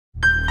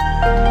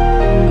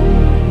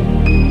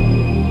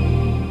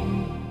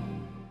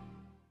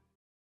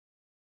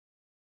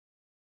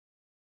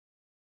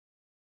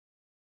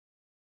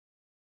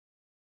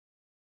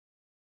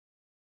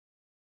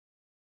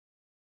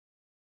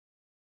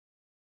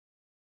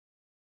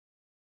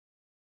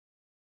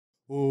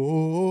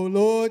Oh,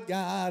 Lord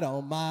God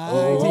Almighty.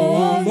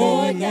 Oh,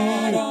 Lord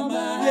God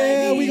Almighty.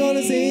 Yeah, we're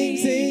gonna sing,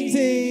 sing,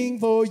 sing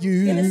for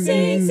you. Gonna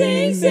sing,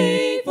 sing,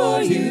 sing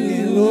for you.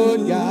 Singing,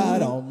 Lord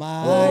God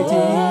Almighty.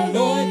 Oh,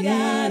 Lord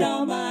God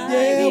Almighty.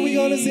 Yeah, we're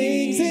gonna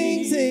sing,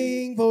 sing,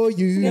 sing for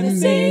you. Gonna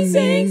sing,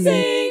 sing,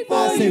 sing for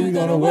you. I say we're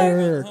gonna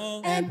work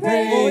and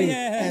pray Oh,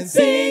 yeah. and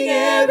sing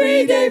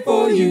every day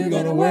for you.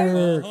 Gonna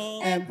work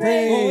and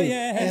pray Oh,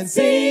 yeah. and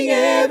sing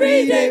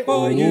every day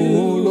for you.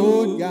 Oh,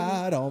 Lord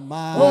God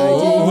Almighty.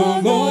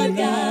 Oh, Lord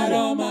God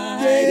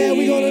Almighty. Yeah,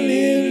 we're gonna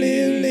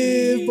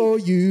live for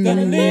you.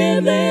 Gonna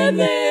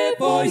live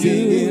for you.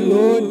 Singing,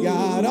 Lord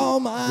God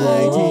Almighty.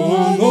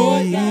 Oh,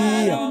 Lord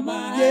God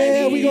Almighty.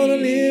 Yeah, we're gonna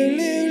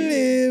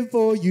live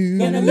for you.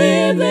 Gonna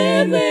live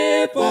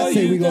for you. I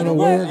say we're gonna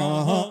work,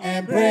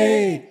 and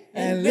pray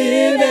and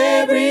live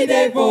every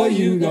day for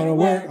you. Gonna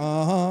work,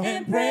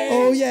 and pray.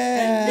 Oh yeah,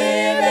 and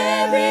live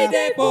every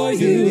day for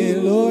you.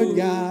 Singing, Lord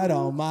God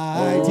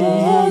Almighty.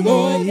 Oh,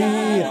 Lord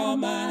God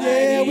Almighty.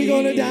 Yeah, we're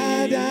gonna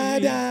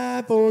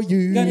die for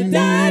you. Gonna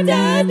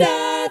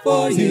die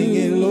for you.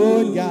 Singing,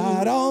 Lord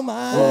God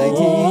Almighty.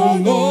 Oh,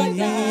 Lord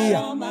God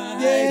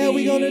Almighty. Yeah,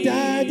 we're gonna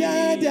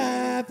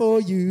die for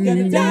you.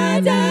 Gonna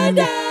die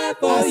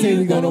for you. I say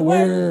we're gonna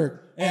work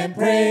and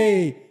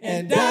pray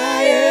and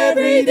die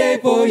every day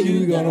for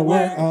you. Gonna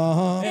work,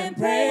 and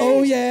pray.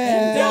 Oh yeah,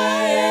 and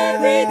die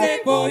every day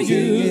for you.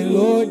 Singing,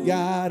 Lord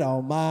God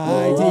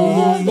Almighty.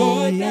 Oh,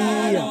 Lord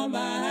God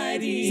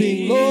Almighty.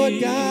 Sing, Lord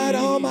God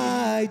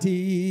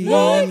Almighty.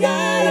 Lord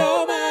God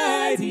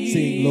Almighty.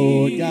 Sing,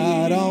 Lord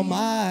God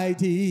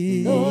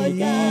Almighty. Lord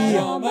God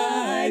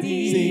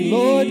Almighty. Sing,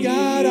 Lord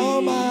God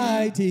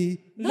Almighty.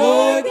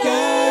 Lord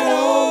God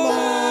Almighty.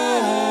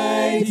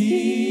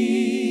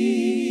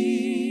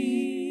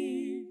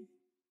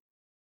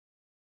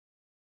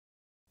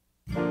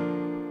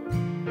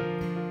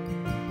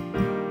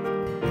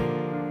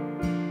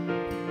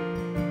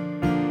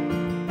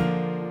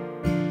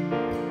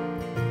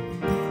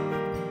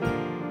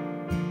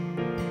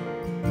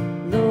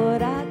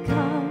 Lord, I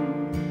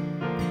come,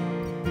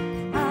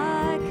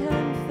 I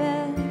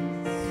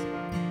confess,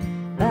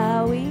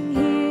 bowing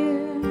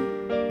here,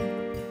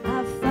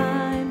 I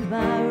find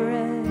my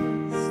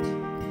rest.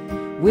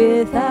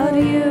 Without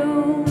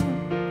you,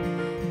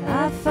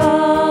 I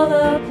fall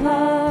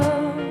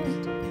apart.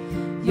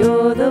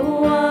 You're the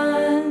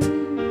one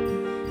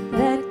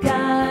that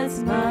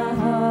guides my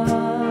heart.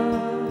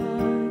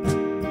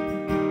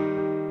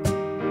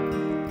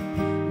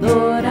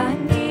 Lord, I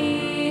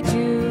need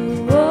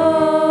you,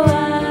 oh,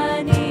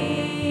 I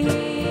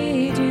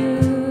need you.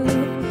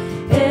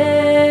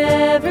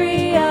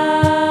 Every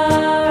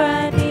hour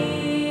I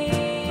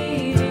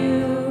need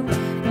you.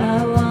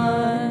 My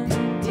one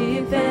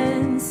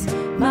defense,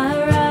 my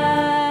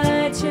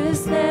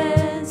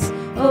righteousness.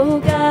 Oh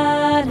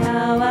God,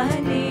 how I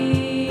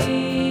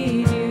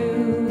need you.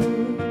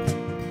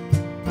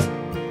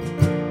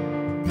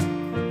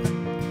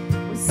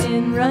 When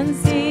sin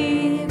runs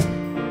deep,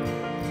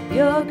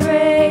 your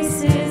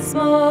grace is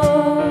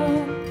more.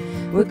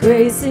 Where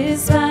grace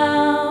is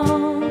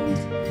found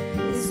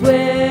is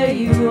where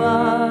you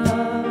are.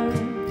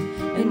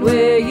 And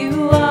where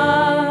you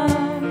are,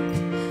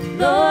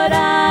 Lord,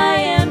 I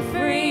am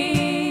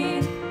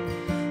free.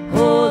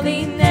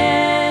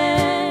 Holiness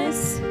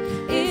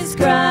is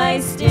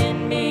Christ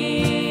in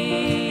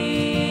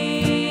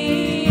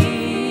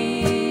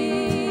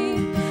me.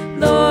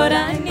 Lord,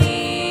 I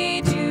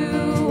need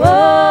you.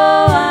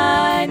 Oh,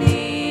 I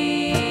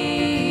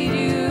need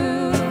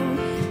you.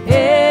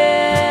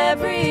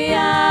 Every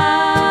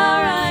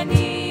hour I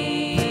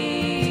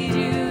need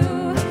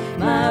you.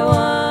 My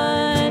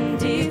one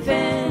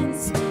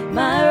defense,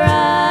 my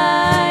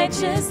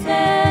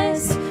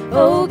righteousness.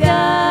 Oh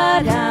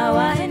God, how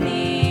I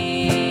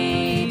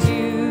need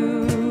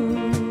you.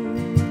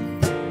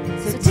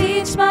 So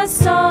teach my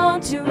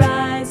song to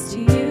rise to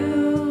you.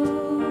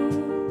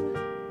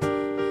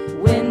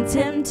 When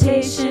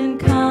temptation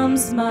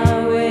comes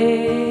my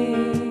way,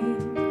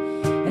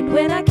 and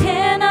when I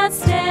cannot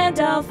stand,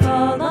 I'll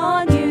fall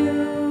on you.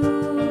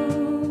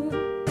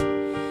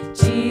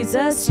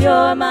 Jesus,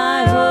 you're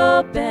my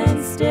hope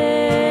and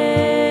stay.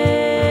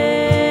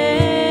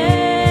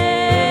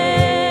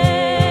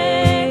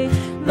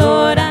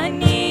 Lord, I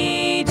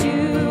need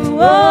you.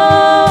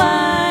 Oh,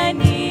 I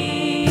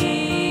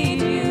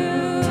need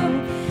you.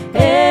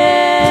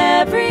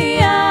 Every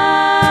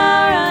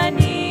hour I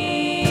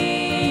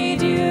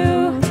need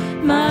you.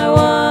 My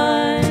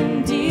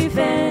one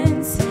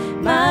defense,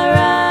 my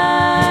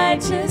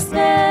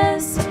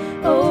righteousness.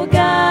 Oh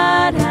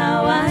God,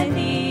 how I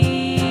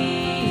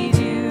need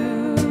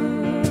you.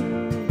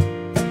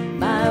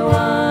 My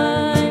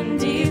one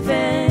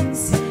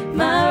defense,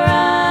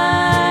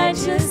 my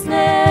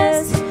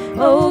righteousness.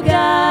 Oh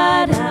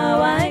God,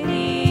 how I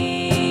need you.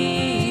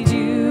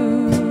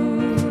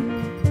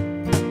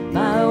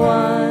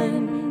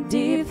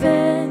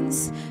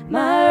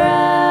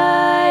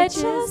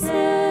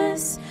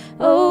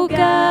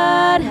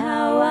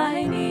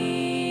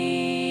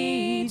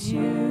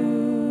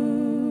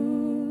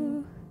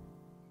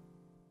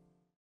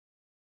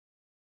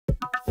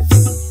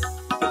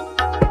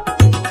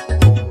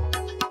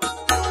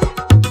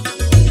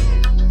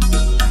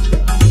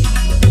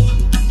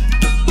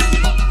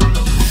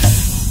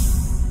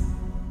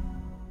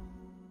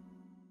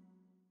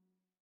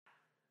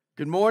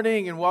 Good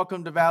morning and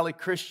welcome to Valley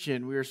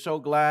Christian. We are so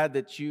glad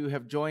that you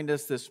have joined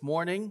us this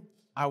morning.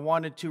 I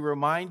wanted to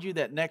remind you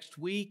that next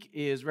week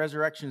is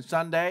Resurrection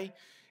Sunday,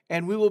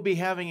 and we will be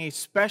having a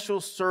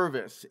special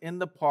service in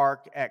the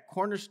park at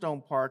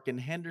Cornerstone Park in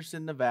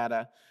Henderson,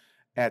 Nevada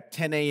at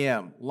 10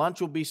 a.m. Lunch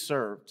will be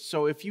served.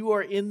 So if you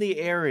are in the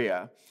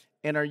area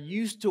and are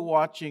used to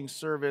watching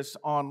service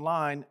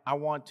online, I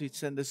want to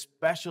send a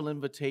special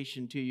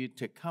invitation to you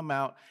to come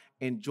out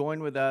and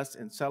join with us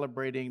in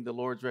celebrating the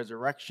Lord's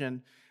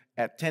resurrection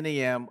at 10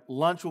 a.m.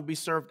 Lunch will be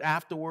served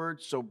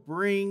afterwards, so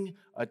bring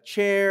a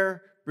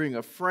chair, bring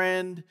a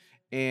friend,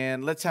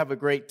 and let's have a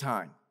great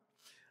time.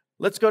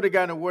 Let's go to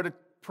God in a word of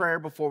prayer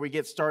before we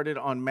get started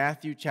on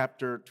Matthew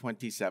chapter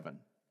 27.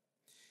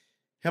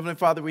 Heavenly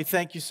Father, we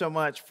thank you so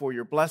much for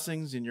your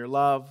blessings and your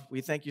love.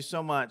 We thank you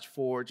so much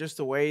for just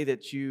the way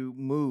that you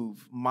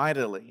move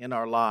mightily in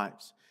our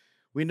lives.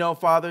 We know,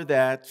 Father,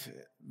 that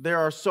there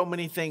are so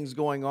many things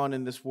going on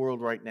in this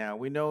world right now.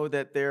 We know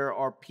that there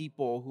are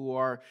people who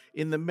are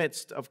in the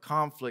midst of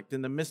conflict,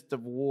 in the midst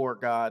of war,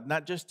 God,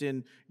 not just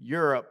in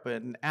Europe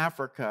and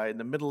Africa, in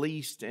the Middle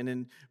East, and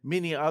in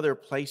many other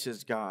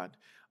places, God.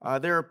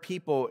 There are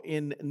people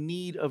in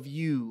need of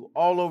you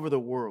all over the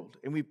world.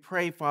 And we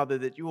pray, Father,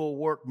 that you will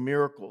work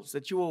miracles,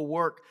 that you will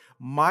work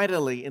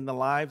mightily in the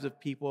lives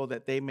of people,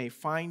 that they may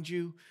find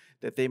you,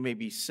 that they may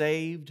be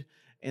saved,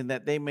 and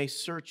that they may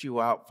search you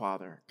out,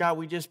 Father. God,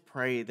 we just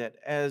pray that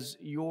as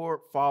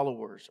your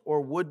followers or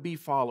would-be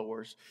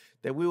followers,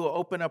 that we will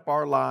open up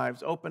our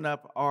lives, open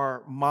up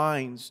our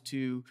minds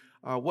to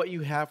what you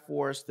have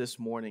for us this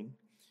morning.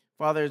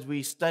 Father, as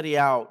we study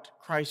out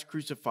Christ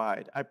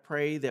crucified, I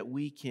pray that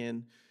we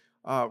can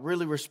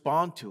really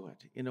respond to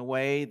it in a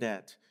way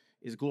that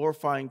is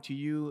glorifying to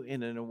you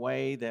and in a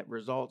way that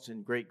results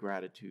in great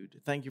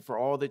gratitude. Thank you for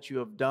all that you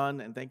have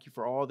done, and thank you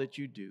for all that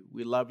you do.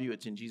 We love you.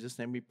 It's in Jesus'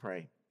 name we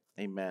pray.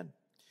 Amen.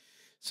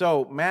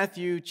 So,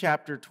 Matthew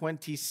chapter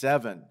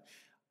 27,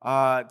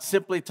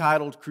 simply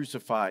titled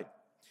Crucified.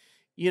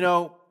 You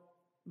know,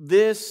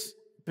 this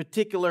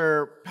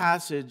particular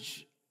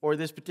passage or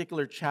this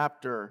particular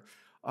chapter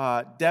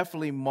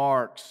definitely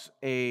marks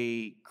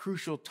a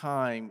crucial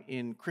time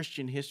in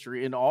Christian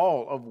history, in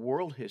all of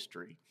world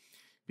history,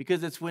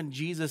 because it's when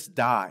Jesus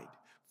died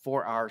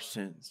for our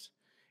sins.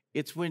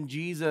 It's when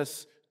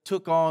Jesus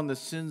took on the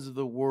sins of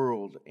the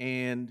world,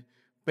 and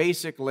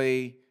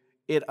basically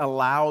it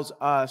allows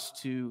us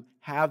to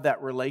have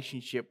that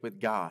relationship with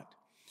God.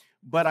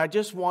 But I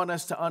just want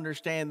us to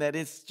understand that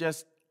it's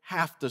just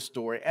half the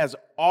story. As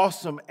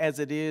awesome as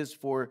it is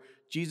for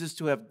Jesus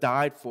to have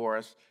died for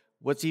us,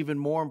 what's even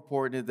more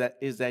important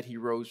is that he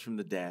rose from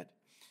the dead.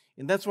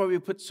 And that's why we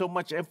put so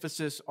much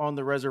emphasis on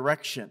the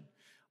resurrection.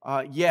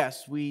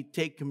 Yes, we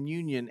take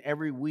communion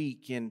every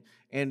week, and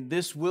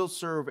this will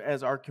serve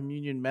as our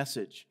communion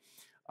message.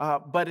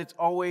 But it's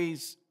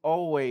always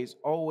important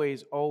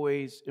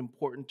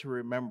to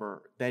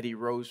remember that he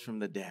rose from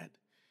the dead.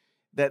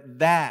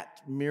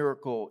 That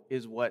miracle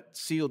is what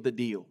sealed the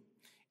deal.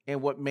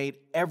 And what made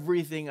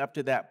everything up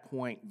to that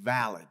point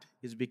valid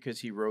is because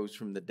he rose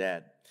from the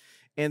dead.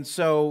 And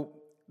so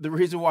the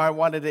reason why I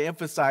wanted to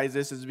emphasize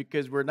this is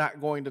because we're not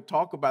going to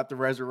talk about the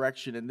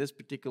resurrection in this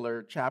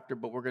particular chapter,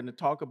 but we're going to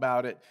talk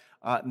about it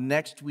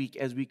next week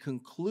as we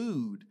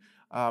conclude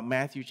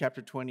Matthew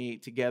chapter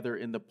 28 together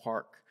in the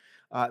park.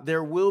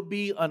 There will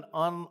be an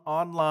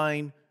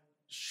online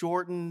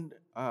shortened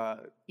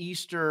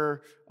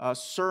Easter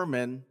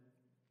sermon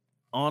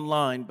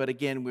online, but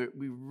again,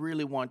 we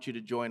really want you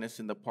to join us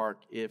in the park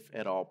if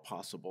at all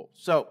possible.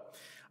 So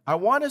I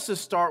want us to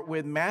start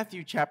with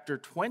Matthew chapter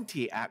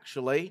 20,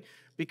 actually,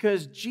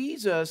 because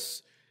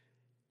Jesus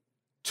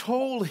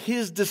told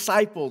his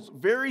disciples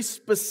very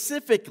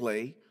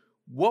specifically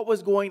what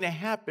was going to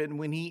happen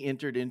when he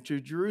entered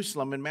into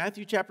Jerusalem. In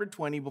Matthew chapter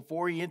 20,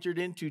 before he entered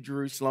into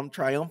Jerusalem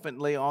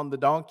triumphantly on the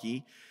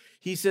donkey,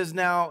 he says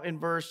now in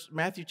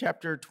Matthew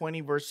chapter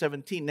 20, verse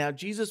 17, now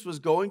Jesus was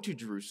going to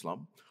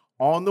Jerusalem.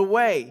 On the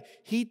way,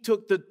 he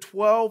took the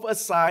 12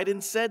 aside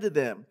and said to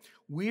them,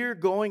 we're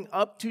going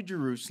up to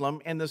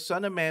Jerusalem, and the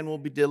Son of Man will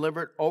be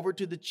delivered over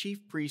to the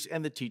chief priests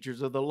and the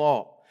teachers of the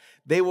law.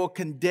 They will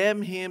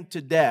condemn him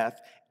to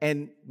death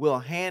and will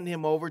hand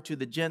him over to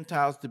the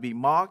Gentiles to be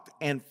mocked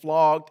and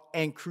flogged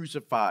and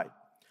crucified.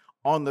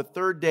 On the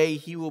third day,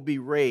 he will be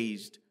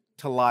raised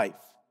to life.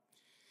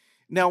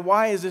 Now,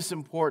 why is this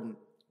important?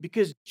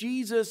 Because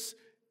Jesus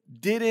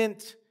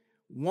didn't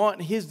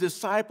want his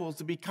disciples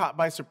to be caught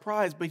by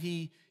surprise, but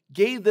he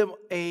gave them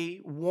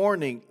a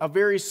warning, a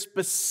very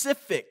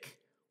specific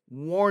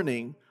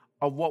warning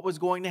of what was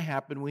going to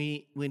happen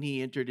when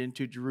he entered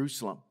into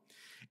Jerusalem.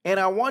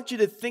 And I want you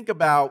to think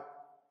about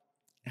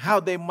how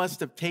they must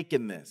have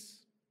taken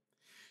this.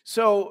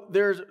 So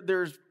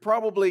there's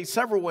probably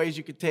several ways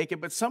you could take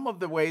it, but some of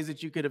the ways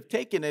that you could have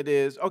taken it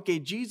is, okay,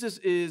 Jesus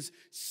is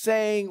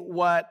saying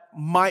what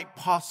might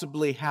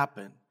possibly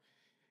happen.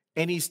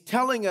 And he's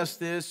telling us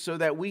this so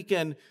that we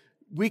can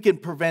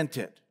prevent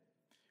it,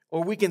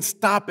 or we can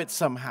stop it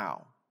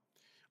somehow.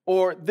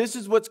 Or this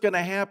is what's going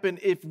to happen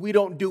if we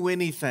don't do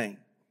anything.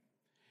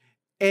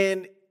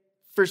 And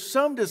For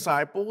some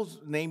disciples,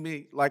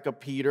 namely like a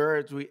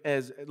Peter,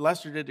 as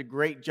Lester did a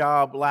great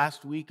job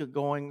last week of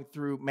going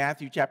through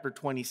Matthew chapter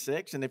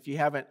 26, and if you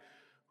haven't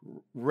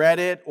read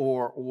it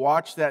or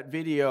watched that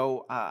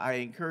video, I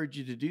encourage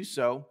you to do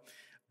so.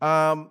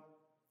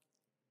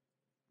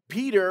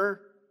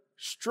 Peter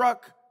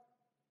struck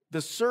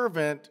the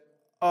servant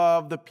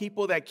of the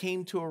people that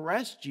came to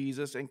arrest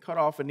Jesus and cut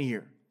off an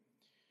ear.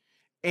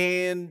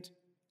 And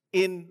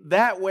in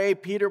that way,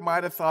 Peter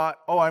might have thought,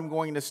 oh, I'm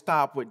going to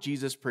stop what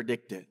Jesus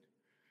predicted.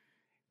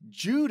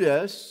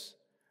 Judas,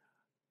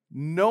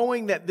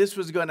 knowing that this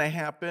was going to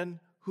happen,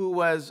 who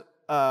was,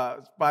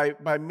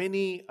 by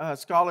many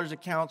scholars'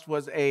 accounts,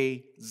 was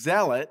a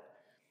zealot,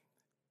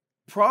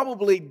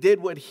 probably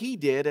did what he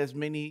did, as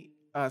many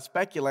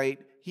speculate.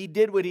 He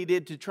did what he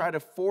did to try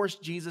to force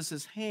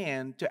Jesus'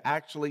 hand to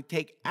actually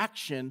take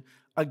action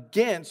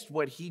against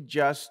what he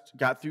just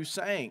got through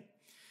saying.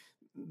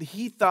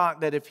 He thought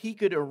that if he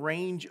could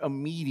arrange a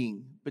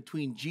meeting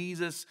between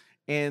Jesus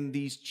and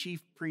these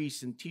chief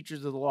priests and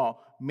teachers of the law,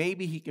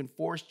 maybe he can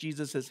force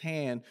Jesus'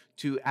 hand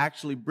to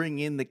actually bring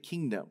in the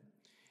kingdom.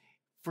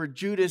 For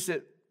Judas,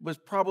 it was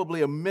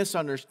probably a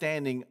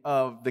misunderstanding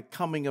of the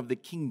coming of the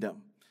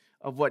kingdom,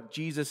 of what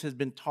Jesus has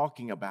been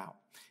talking about.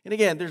 And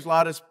again, there's a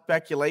lot of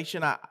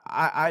speculation.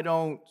 I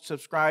don't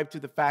subscribe to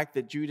the fact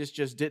that Judas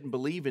just didn't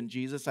believe in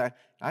Jesus.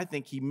 I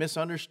think he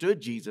misunderstood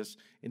Jesus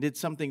and did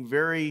something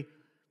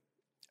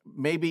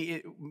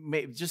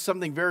just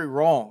something very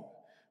wrong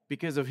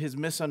because of his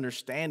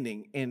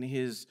misunderstanding and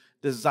his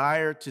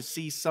desire to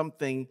see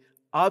something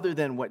other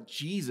than what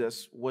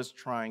Jesus was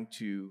trying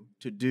to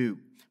do.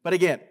 But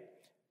again,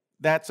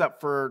 that's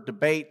up for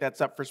debate,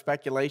 that's up for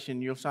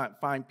speculation. You'll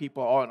find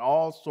people on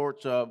all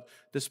sorts of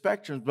the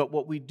spectrums. But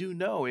what we do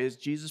know is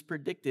Jesus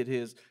predicted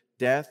his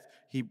death.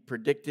 He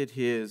predicted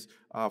his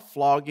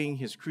flogging,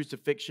 his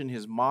crucifixion,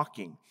 his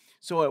mocking.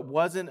 So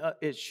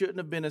it shouldn't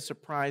have been a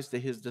surprise to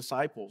his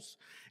disciples.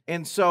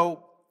 And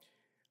so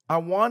I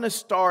want to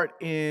start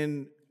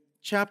in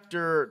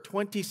chapter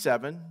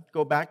 27,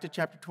 go back to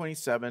chapter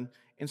 27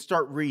 and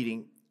start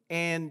reading.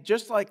 And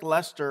just like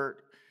Lester,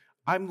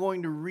 I'm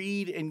going to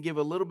read and give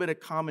a little bit of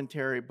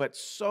commentary, but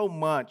so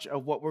much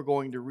of what we're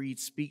going to read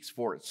speaks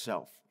for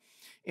itself.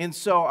 And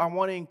so I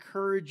want to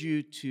encourage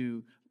you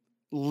to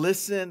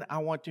listen. I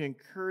want to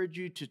encourage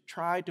you to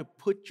try to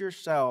put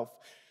yourself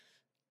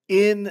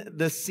in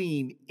the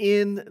scene,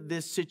 in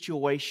this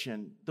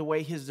situation, the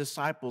way his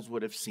disciples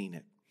would have seen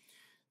it.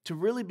 To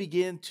really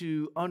begin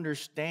to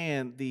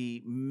understand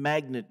the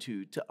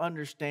magnitude, to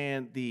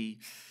understand the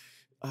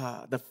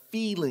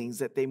feelings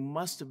that they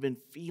must have been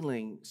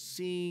feeling,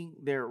 seeing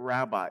their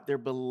rabbi, their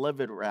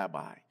beloved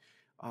rabbi,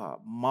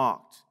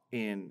 mocked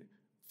and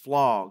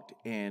flogged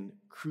and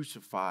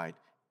crucified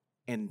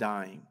and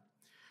dying.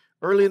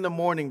 Early in the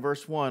morning,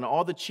 verse 1,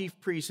 all the chief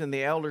priests and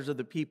the elders of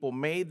the people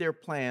made their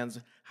plans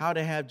how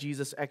to have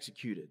Jesus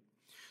executed.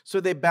 So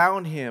they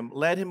bound him,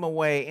 led him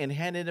away, and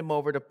handed him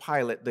over to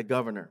Pilate, the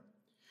governor.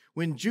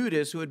 When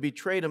Judas, who had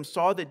betrayed him,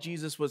 saw that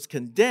Jesus was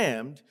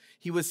condemned,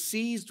 he was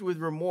seized with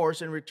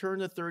remorse and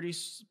returned the 30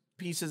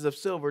 pieces of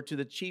silver to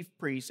the chief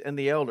priests and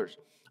the elders.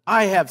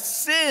 I have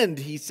sinned,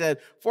 he said,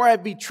 for I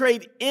have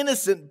betrayed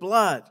innocent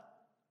blood.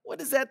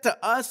 What is that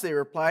to us? They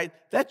replied.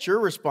 That's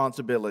your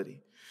responsibility.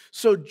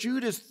 So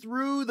Judas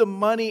threw the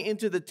money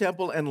into the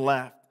temple and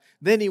left.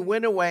 Then he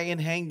went away and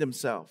hanged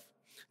himself.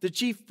 The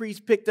chief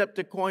priest picked up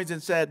the coins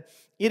and said,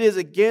 it is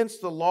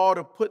against the law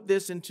to put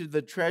this into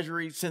the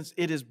treasury since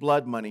it is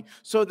blood money.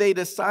 So they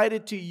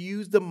decided to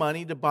use the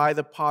money to buy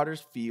the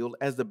potter's field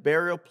as the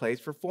burial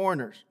place for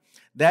foreigners.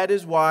 That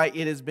is why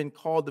it has been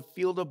called the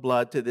field of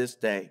blood to this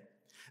day.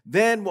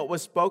 Then what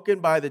was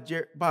spoken by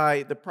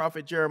the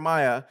prophet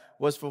Jeremiah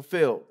was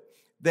fulfilled.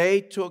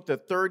 They took the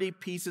 30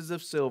 pieces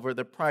of silver,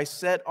 the price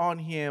set on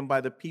him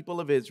by the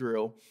people of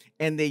Israel,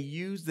 and they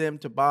used them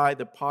to buy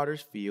the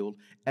potter's field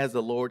as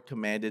the Lord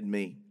commanded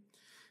me.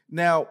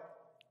 Now,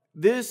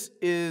 this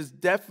is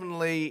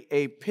definitely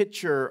a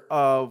picture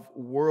of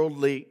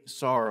worldly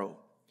sorrow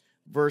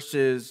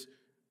versus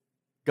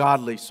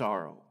godly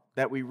sorrow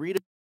that we read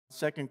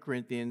about in 2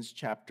 Corinthians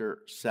chapter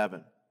 7.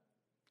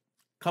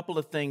 A couple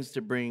of things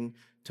to bring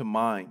to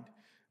mind.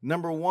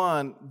 Number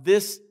one,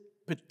 this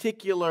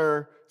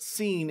particular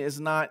scene is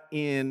not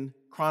in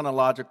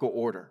chronological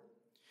order.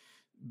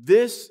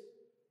 This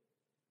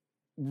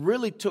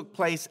really took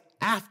place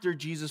after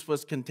Jesus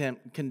was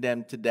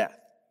condemned to death.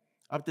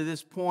 Up to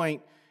this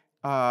point,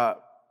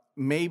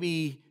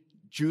 maybe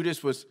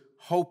Judas was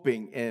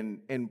hoping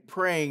and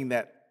praying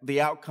that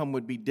the outcome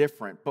would be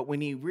different. But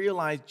when he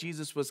realized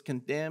Jesus was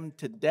condemned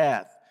to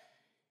death,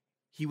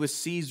 he was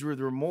seized with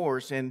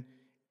remorse and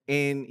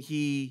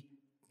he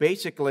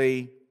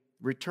basically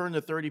returned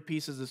the 30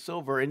 pieces of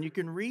silver. And you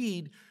can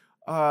read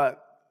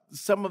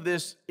some of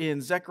this in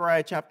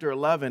Zechariah chapter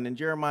 11 and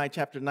Jeremiah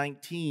chapter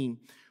 19,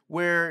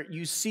 where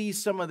you see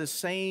some of the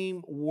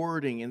same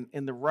wording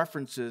in the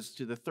references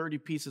to the 30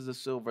 pieces of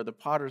silver, the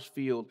potter's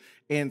field,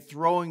 and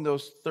throwing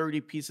those 30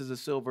 pieces of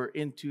silver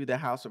into the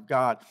house of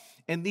God.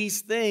 And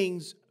these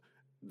things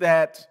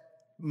that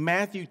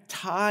Matthew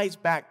ties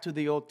back to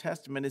the Old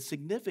Testament is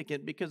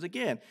significant because,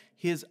 again,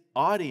 his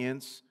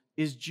audience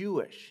is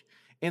Jewish.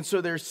 And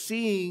so they're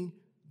seeing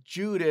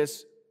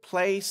Judas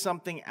play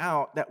something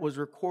out that was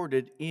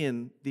recorded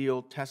in the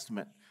Old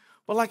Testament.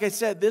 But like I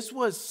said, this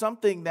was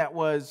something that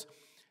was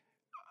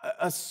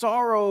a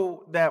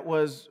sorrow that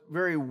was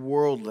very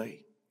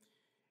worldly.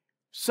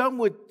 Some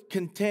would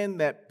contend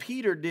that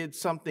Peter did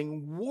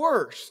something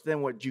worse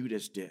than what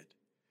Judas did.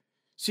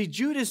 See,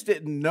 Judas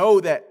didn't know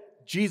that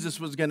Jesus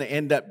was going to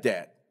end up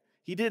dead.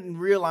 He didn't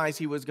realize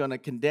he was going to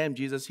condemn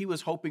Jesus. He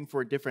was hoping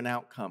for a different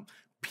outcome.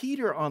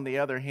 Peter, on the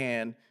other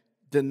hand,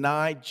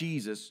 denied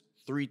Jesus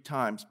 3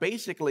 times,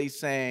 basically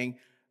saying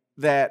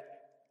that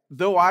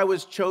though I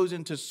was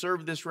chosen to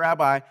serve this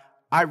rabbi,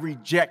 I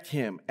reject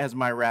him as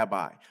my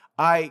rabbi.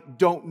 I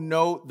don't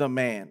know the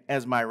man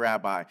as my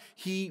rabbi.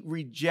 He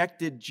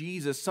rejected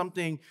Jesus,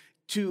 something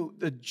to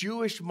the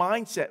Jewish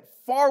mindset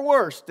far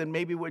worse than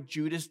maybe what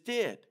Judas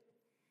did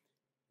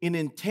in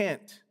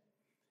intent.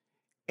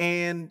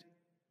 And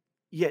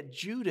yet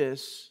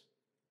Judas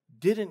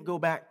didn't go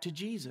back to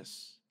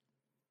Jesus.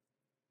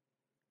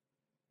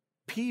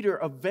 Peter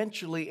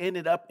eventually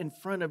ended up in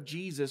front of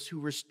Jesus, who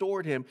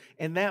restored him,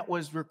 and that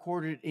was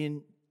recorded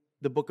in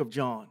the book of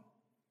John.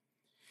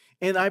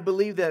 And I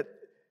believe that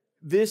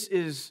this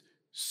is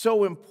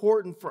so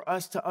important for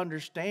us to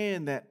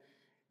understand that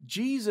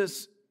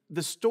Jesus,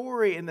 the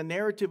story and the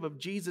narrative of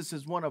Jesus,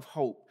 is one of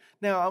hope.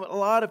 Now, a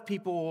lot of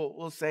people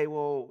will say,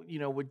 well,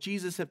 would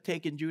Jesus have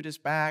taken Judas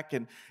back?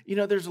 And,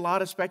 there's a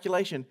lot of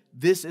speculation.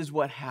 This is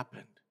what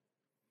happened.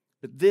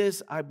 But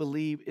this, I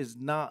believe, is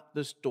not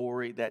the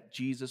story that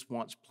Jesus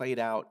wants played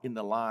out in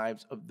the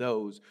lives of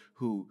those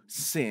who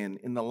sin,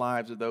 in the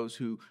lives of those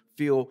who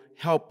feel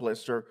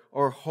helpless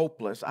or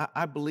hopeless.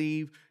 I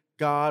believe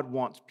God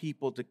wants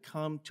people to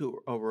come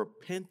to a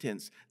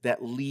repentance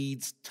that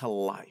leads to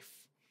life.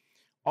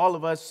 All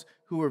of us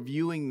who are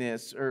viewing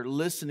this or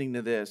listening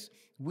to this,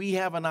 we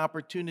have an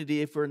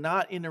opportunity, if we're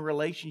not in a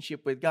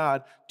relationship with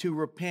God, to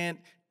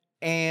repent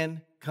and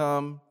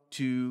come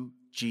to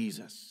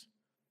Jesus.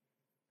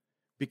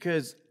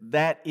 Because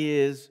that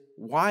is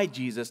why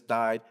Jesus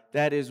died.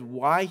 That is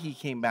why he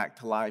came back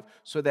to life,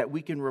 so that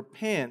we can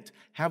repent,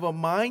 have a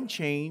mind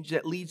change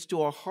that leads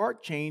to a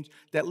heart change,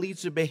 that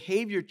leads to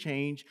behavior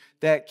change,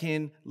 that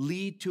can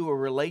lead to a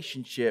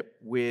relationship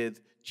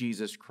with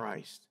Jesus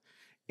Christ.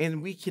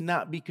 And we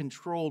cannot be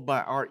controlled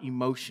by our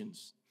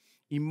emotions.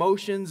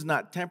 Emotions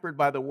not tempered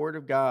by the Word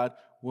of God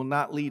will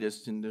not lead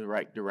us in the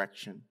right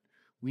direction.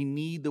 We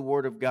need the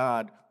Word of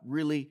God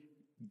really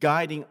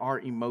guiding our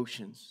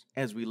emotions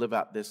as we live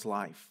out this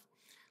life.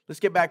 Let's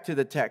get back to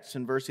the text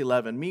in verse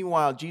 11.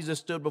 Meanwhile, Jesus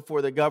stood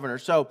before the governor.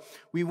 So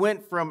we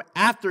went from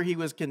after he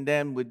was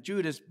condemned with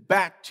Judas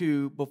back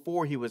to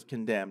before he was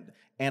condemned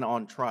and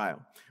on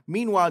trial.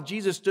 Meanwhile,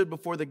 Jesus stood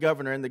before the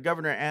governor, and the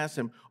governor asked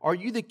him, "Are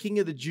you the king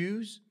of the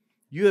Jews?"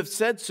 "You have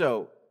said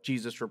so,"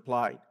 Jesus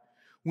replied.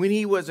 When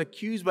he was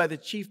accused by the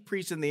chief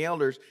priests and the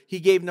elders, he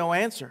gave no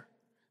answer.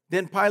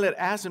 Then Pilate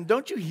asked him,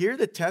 "Don't you hear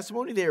the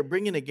testimony they are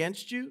bringing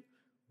against you?"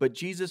 But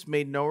Jesus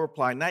made no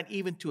reply, not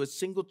even to a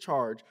single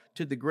charge,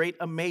 to the great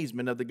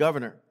amazement of the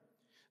governor.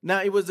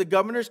 Now it was the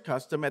governor's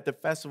custom at the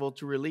festival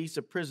to release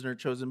a prisoner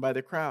chosen by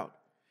the crowd.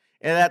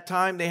 At that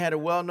time they had a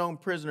well-known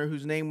prisoner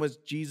whose name was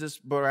Jesus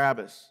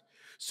Barabbas.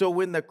 So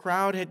when the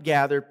crowd had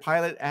gathered,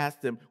 Pilate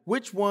asked them,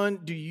 "Which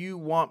one do you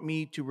want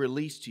me to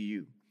release to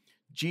you?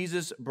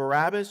 Jesus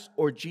Barabbas,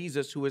 or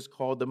Jesus who is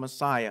called the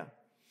Messiah?"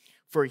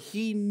 For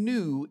he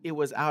knew it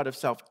was out of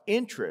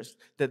self-interest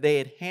that they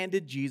had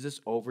handed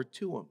Jesus over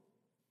to him.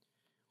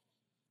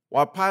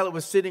 While Pilate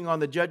was sitting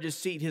on the judge's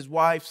seat, his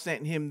wife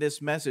sent him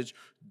this message: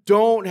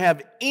 "Don't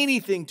have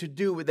anything to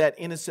do with that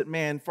innocent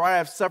man, for I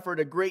have suffered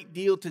a great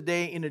deal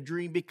today in a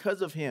dream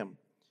because of him."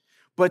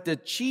 But the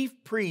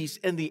chief priests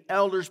and the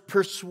elders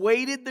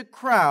persuaded the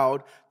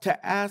crowd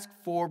to ask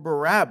for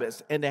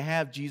Barabbas and to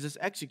have Jesus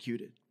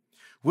executed.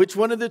 "Which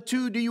one of the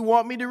two do you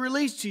want me to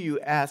release to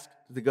you?" asked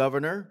the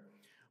governor.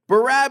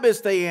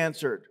 "Barabbas," they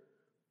answered.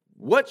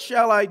 "What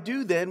shall I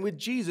do then with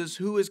Jesus,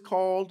 who is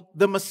called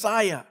the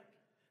Messiah?"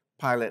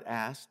 Pilate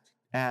asked.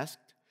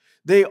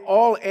 They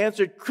all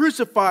answered,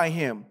 "Crucify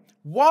him."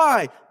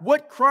 "Why?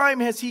 What crime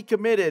has he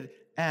committed?"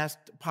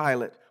 asked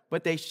Pilate.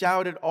 But they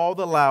shouted all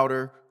the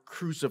louder,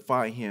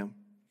 "Crucify him."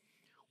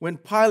 When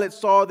Pilate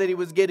saw that he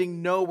was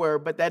getting nowhere,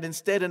 but that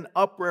instead an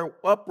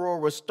uproar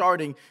was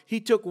starting,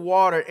 he took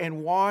water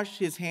and washed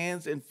his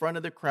hands in front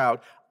of the crowd.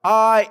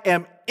 "I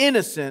am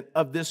innocent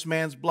of this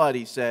man's blood,"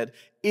 he said.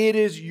 "It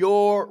is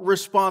your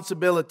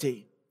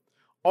responsibility."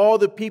 All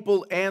the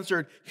people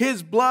answered,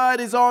 "His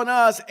blood is on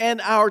us and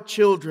our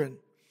children."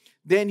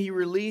 Then he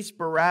released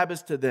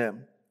Barabbas to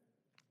them.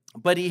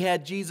 But he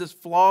had Jesus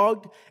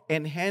flogged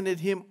and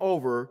handed him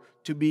over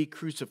to be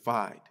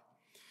crucified.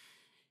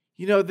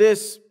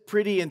 This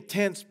pretty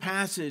intense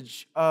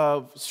passage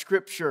of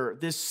Scripture,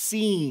 this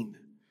scene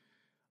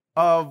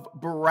of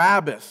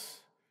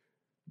Barabbas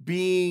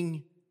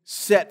being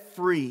set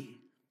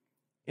free.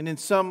 And in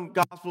some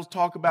Gospels it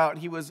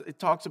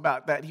talks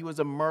about that he was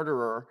a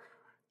murderer.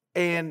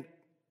 And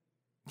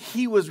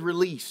he was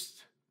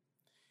released.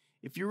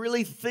 If you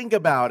really think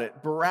about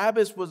it,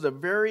 Barabbas was the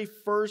very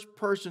first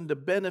person to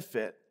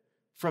benefit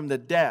from the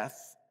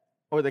death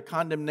or the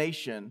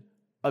condemnation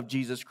of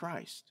Jesus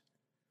Christ.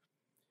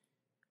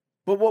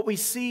 But what we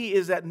see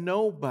is that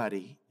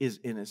nobody is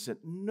innocent.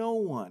 No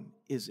one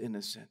is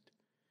innocent.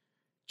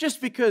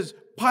 Just because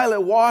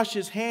Pilate washed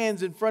his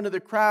hands in front of the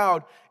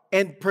crowd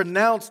and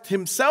pronounced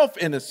himself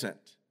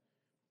innocent,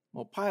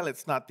 well,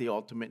 Pilate's not the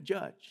ultimate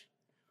judge.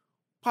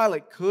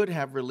 Pilate could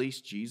have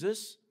released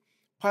Jesus.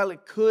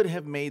 Pilate could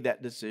have made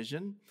that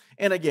decision.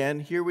 And again,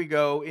 here we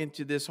go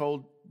into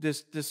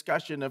this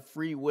discussion of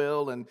free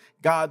will and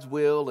God's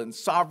will and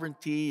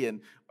sovereignty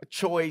and a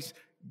choice.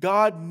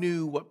 God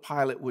knew what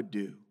Pilate would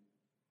do.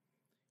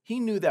 He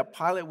knew that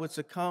Pilate would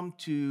succumb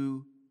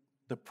to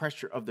the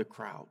pressure of the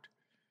crowd.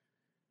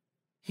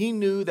 He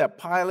knew that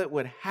Pilate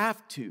would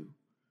have to,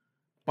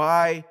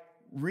 by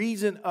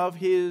reason of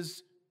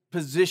his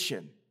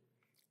position,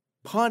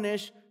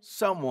 punish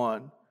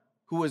someone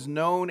who was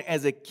known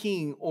as a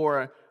king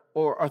or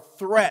a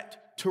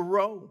threat to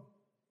Rome.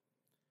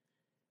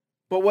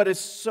 But what is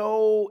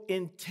so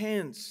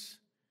intense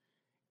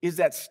is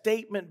that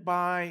statement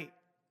by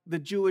the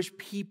Jewish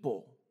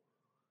people.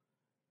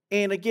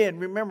 And again,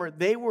 remember,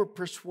 they were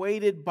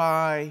persuaded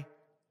by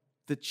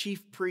the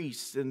chief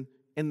priests and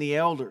the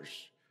elders.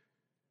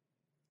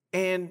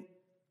 And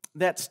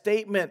that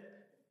statement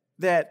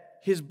that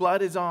his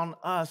blood is on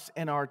us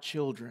and our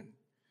children.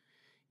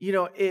 You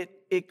know,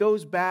 it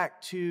goes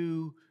back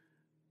to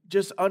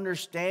just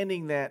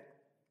understanding that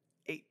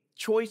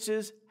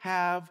choices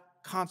have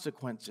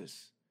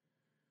consequences.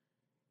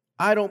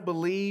 I don't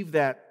believe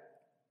that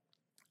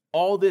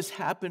all this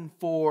happened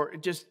for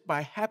just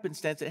by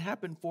happenstance. It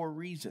happened for a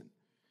reason.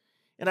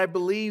 And I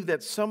believe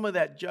that some of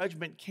that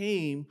judgment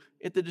came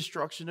at the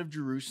destruction of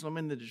Jerusalem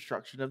and the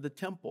destruction of the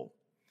temple.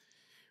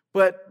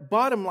 But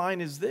bottom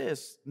line is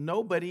this: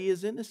 nobody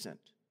is innocent.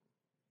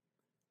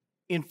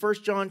 In 1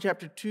 John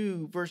chapter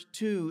 2, verse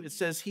 2, it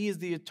says, He is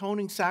the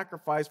atoning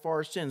sacrifice for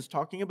our sins,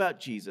 talking about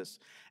Jesus,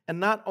 and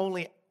not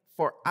only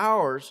for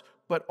ours,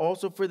 but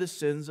also for the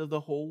sins of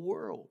the whole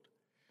world.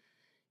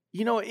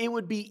 You know, it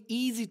would be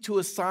easy to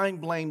assign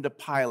blame to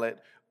Pilate,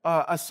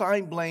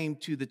 assign blame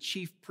to the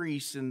chief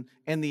priests and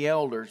the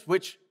elders,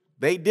 which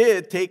they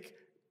did take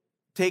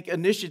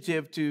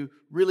initiative to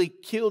really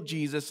kill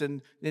Jesus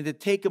and to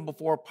take him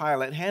before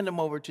Pilate, hand him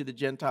over to the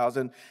Gentiles.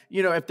 And,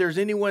 you know, if there's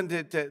anyone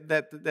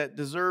that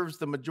deserves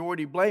the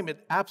majority blame,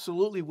 it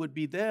absolutely would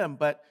be them.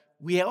 But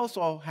we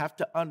also have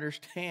to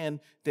understand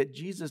that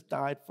Jesus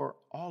died for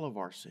all of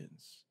our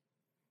sins.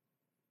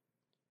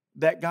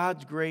 That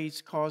God's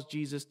grace caused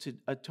Jesus to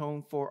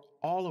atone for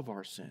all of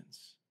our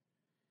sins.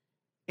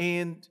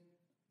 And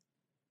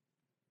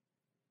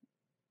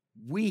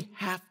we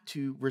have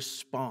to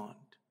respond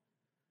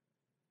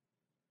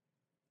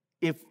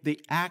if the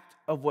act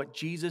of what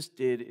Jesus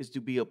did is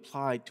to be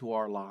applied to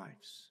our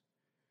lives.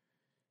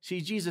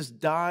 See, Jesus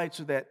died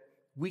so that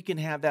we can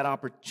have that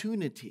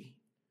opportunity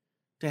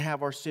to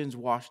have our sins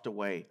washed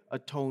away,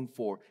 atoned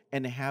for,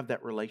 and to have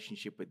that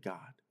relationship with God.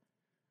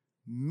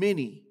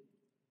 Many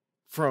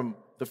from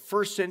the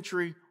first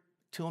century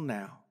till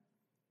now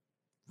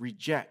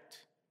reject,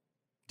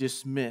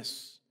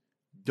 dismiss,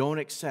 don't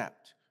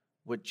accept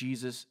what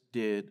Jesus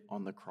did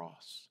on the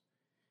cross.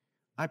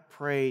 I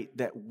pray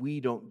that we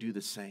don't do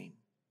the same.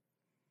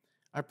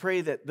 I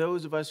pray that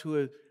those of us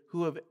who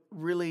have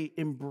really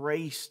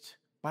embraced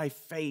by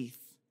faith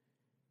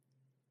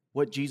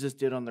what Jesus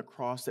did on the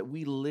cross, that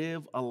we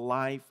live a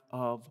life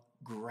of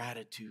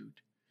gratitude.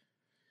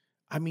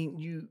 I mean,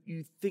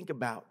 you think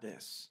about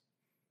this.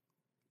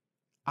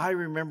 I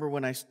remember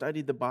when I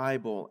studied the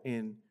Bible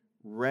and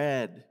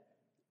read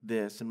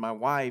this, and my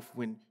wife,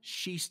 when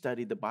she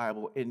studied the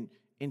Bible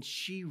and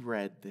she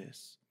read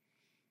this,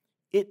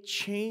 it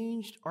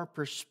changed our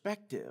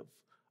perspective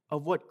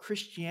of what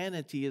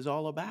Christianity is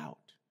all about.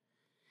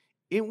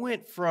 It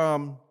went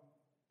from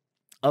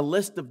a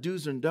list of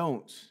do's and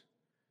don'ts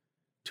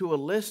to a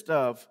list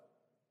of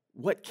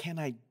what can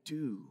I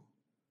do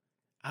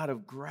out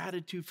of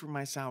gratitude for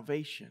my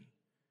salvation,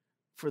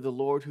 for the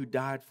Lord who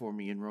died for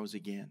me and rose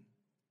again.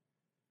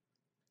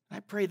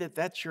 I pray that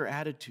that's your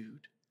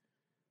attitude.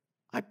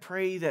 I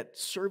pray that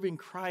serving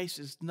Christ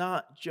is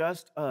not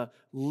just a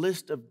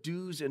list of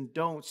do's and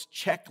don'ts,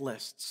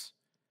 checklists.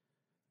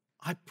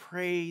 I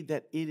pray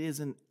that it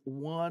is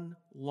one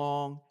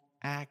long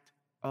act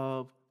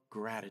of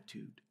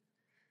gratitude.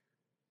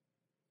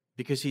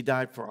 Because He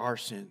died for our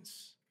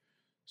sins,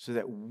 so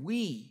that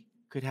we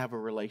could have a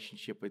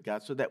relationship with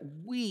God, so that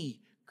we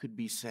could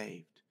be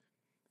saved,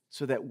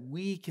 so that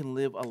we can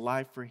live a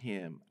life for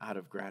Him out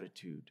of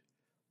gratitude.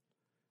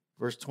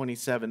 Verse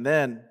 27,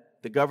 then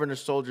the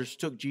governor's soldiers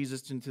took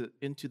Jesus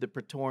into the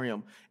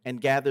praetorium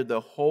and gathered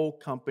the whole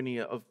company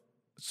of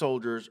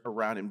soldiers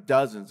around him,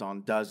 dozens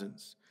on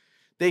dozens.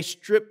 They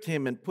stripped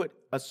him and put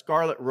a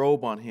scarlet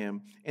robe on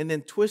him, and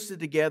then twisted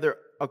together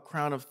a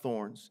crown of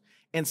thorns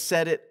and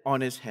set it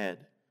on his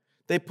head.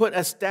 They put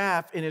a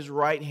staff in his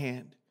right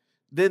hand.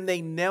 Then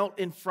they knelt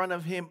in front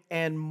of him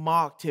and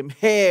mocked him.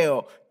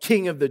 "Hail,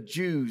 King of the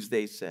Jews,"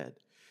 they said.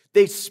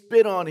 They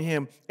spit on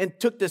him and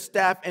took the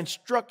staff and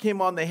struck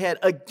him on the head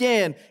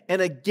again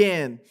and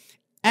again.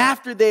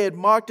 After they had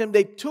mocked him,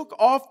 they took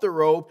off the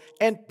robe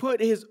and put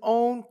his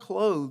own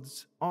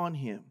clothes on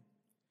him.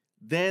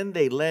 Then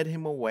they led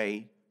him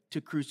away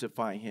to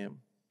crucify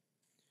him.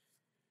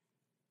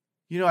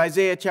 You know,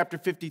 Isaiah chapter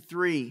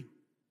 53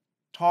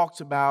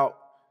 talks about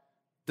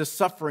the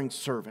suffering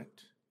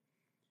servant.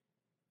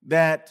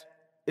 That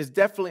is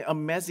definitely a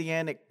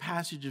messianic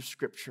passage of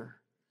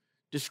Scripture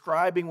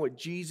describing what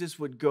Jesus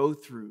would go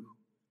through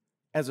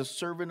as a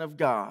servant of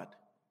God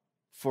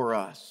for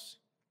us.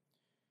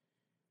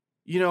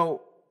 You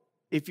know,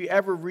 if you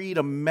ever read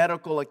a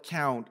medical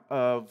account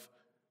of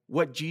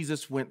what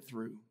Jesus went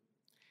through,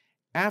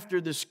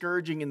 after the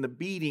scourging and the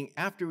beating,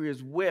 after he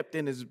was whipped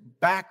and his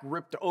back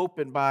ripped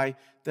open by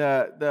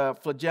the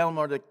flagellum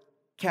or the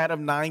cat of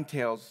nine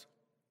tails,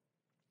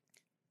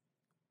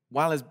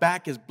 while his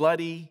back is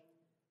bloody,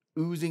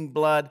 oozing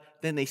blood,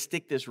 then they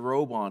stick this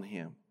robe on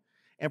him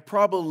and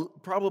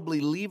probably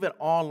leave it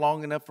on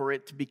long enough for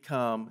it to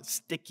become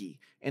sticky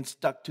and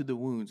stuck to the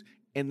wounds.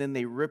 And then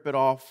they rip it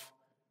off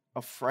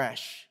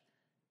afresh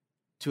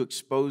to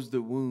expose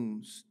the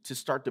wounds, to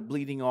start the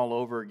bleeding all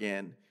over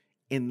again.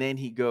 And then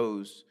he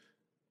goes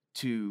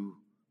to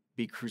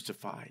be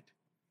crucified.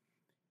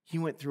 He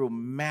went through a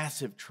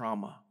massive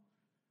trauma.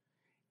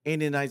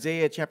 And in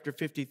Isaiah chapter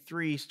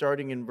 53,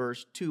 starting in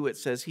verse 2, it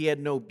says, "He had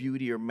no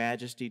beauty or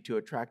majesty to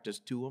attract us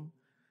to him,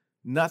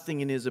 nothing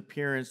in his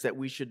appearance that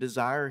we should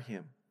desire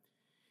him.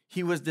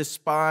 He was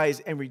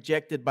despised and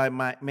rejected by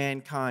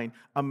mankind,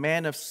 a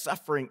man of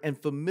suffering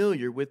and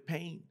familiar with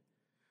pain.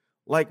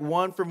 Like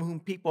one from whom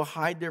people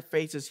hide their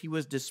faces, he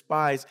was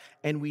despised,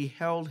 and we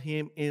held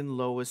him in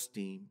low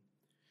esteem.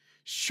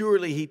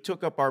 Surely he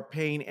took up our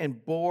pain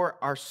and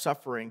bore our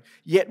suffering,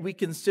 yet we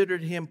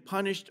considered him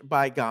punished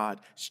by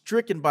God,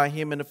 stricken by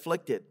him and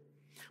afflicted.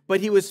 But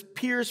he was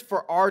pierced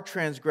for our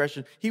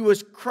transgression. He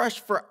was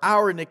crushed for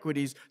our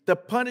iniquities. The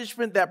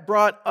punishment that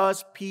brought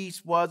us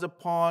peace was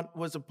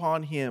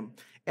upon him,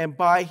 and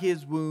by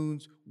his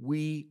wounds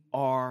we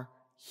are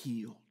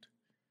healed."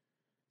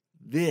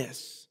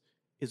 This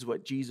is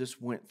what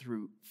Jesus went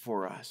through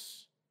for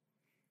us.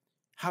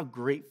 How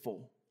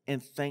grateful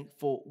and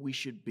thankful we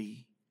should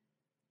be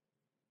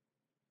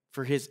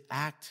for his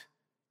act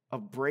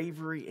of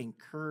bravery and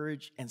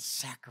courage and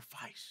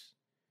sacrifice,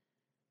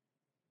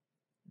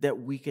 that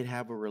we could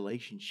have a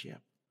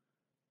relationship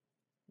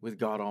with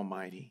God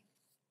Almighty.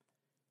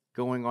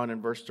 Going on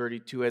in verse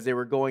 32, as they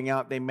were going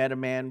out, they met a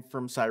man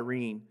from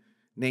Cyrene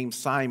named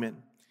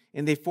Simon,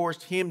 and they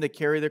forced him to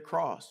carry the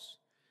cross.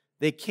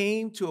 They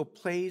came to a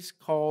place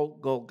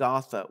called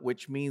Golgotha,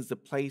 which means the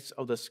place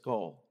of the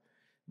skull.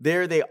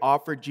 There they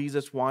offered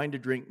Jesus wine to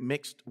drink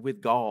mixed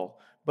with gall,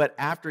 but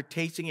after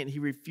tasting it, he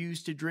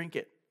refused to drink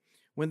it.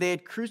 When they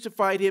had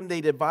crucified him, they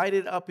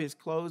divided up his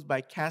clothes by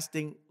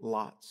casting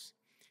lots.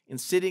 And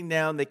sitting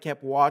down, they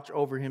kept watch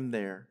over him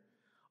there.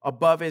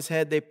 Above his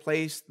head, they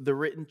placed the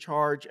written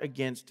charge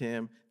against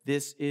him: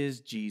 "This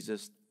is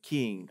Jesus,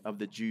 King of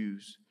the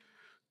Jews."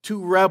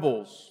 2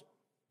 rebels,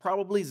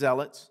 probably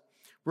zealots,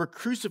 were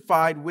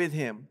crucified with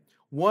him,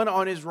 one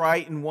on his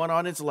right and one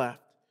on his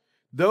left.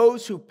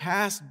 Those who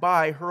passed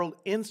by hurled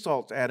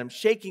insults at him,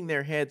 shaking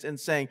their heads and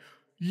saying,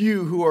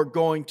 "You who are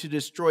going to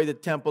destroy the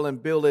temple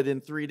and build it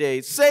in 3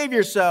 days, save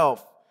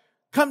yourself.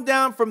 Come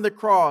down from the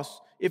cross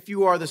if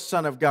you are the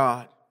Son of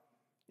God."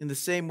 In the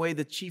same way,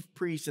 the chief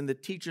priests and the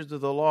teachers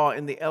of the law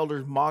and the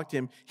elders mocked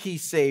him. "He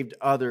saved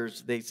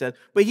others," they said,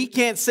 "but he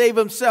can't save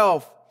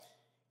himself.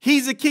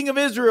 He's the King of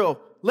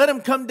Israel. Let him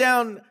come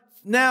down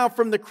now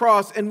from the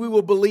cross and we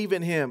will believe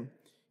in him.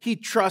 He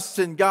trusts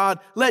in God.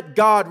 Let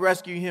God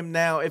rescue him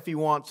now if he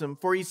wants him.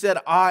 For he said,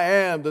 'I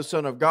am the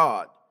Son of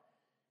God.'"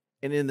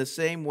 And in the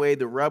same way,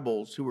 the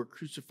rebels who were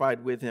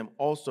crucified with him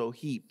also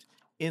heaped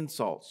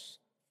insults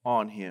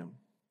on him.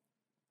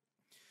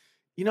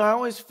 You know, I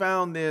always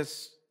found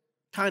this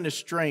kind of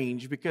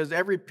strange, because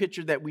every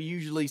picture that we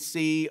usually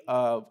see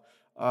of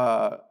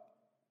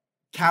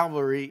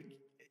Calvary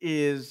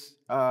is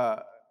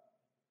on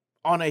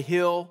a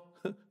hill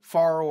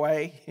far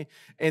away,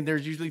 and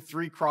there's usually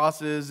 3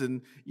 crosses,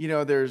 and you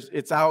know,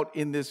 it's out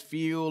in this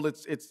field.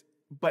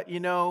 But you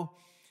know,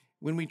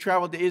 when we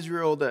traveled to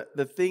Israel,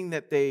 the thing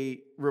that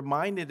they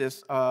reminded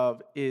us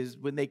of is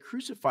when they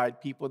crucified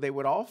people, they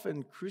would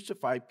often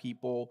crucify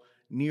people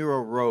near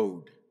a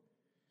road,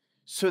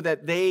 so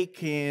that they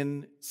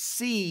can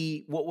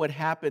see what would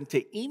happen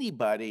to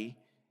anybody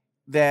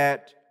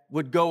that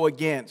would go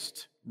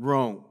against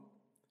Rome.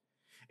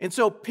 And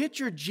so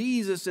picture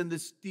Jesus and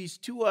these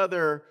 2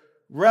 other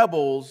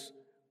rebels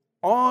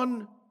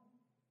on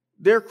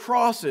their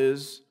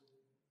crosses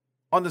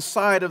on the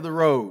side of the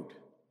road,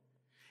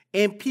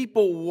 and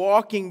people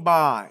walking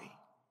by,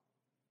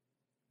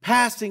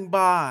 passing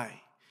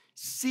by,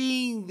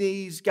 seeing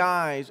these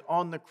guys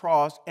on the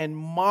cross and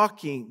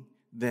mocking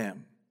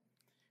them.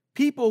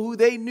 People who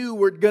they knew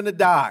were going to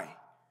die,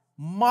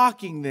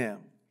 mocking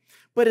them.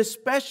 But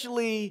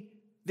especially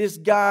this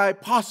guy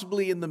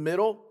possibly in the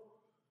middle,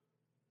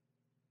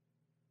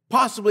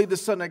 possibly the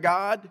Son of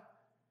God,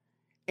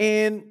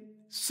 and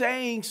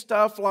saying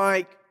stuff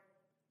like,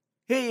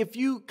 hey, if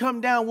you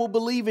come down, we'll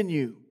believe in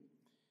you.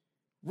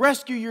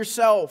 Rescue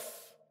yourself.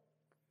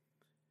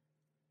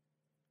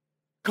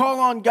 Call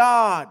on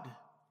God.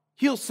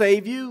 He'll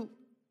save you.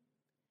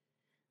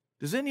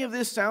 Does any of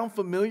this sound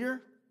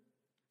familiar?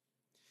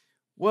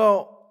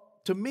 Well,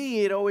 to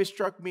me, it always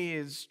struck me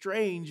as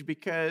strange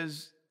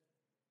because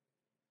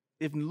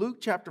in Luke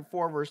chapter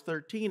 4, verse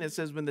 13, it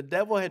says, when the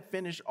devil had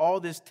finished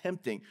all this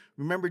tempting,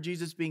 remember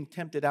Jesus being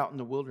tempted out in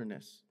the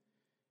wilderness.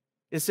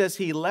 It says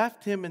he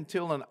left him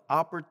until an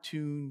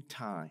opportune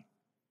time.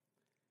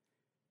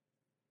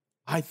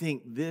 I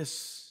think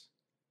this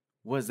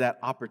was that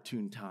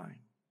opportune time.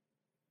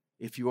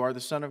 If you are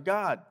the Son of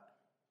God,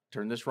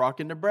 turn this rock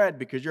into bread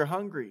because you're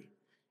hungry.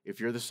 If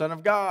you're the Son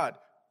of God,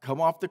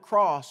 come off the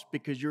cross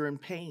because you're in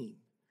pain.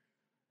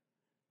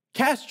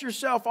 Cast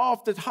yourself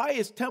off the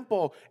highest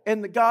temple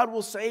and the God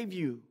will save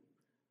you.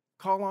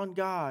 Call on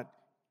God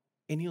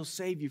and He'll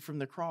save you from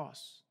the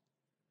cross.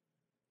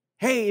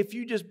 Hey, if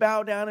you just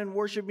bow down and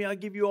worship me, I'll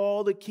give you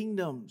all the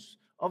kingdoms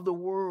of the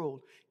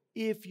world.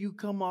 If you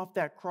come off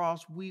that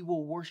cross, we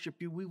will worship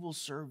you. We will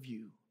serve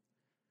you.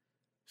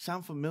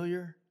 Sound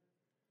familiar?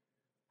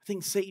 I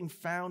think Satan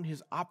found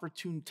his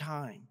opportune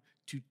time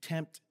to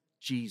tempt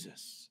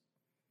Jesus.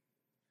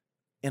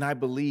 And I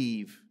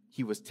believe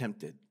he was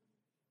tempted.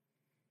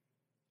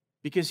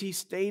 Because he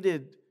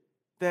stated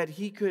that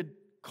he could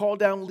call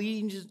down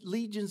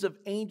legions of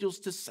angels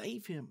to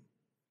save him.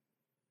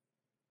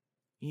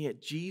 And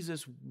yet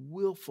Jesus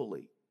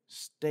willfully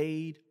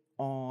stayed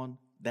on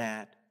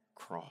that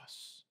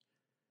cross.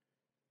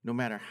 No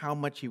matter how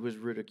much he was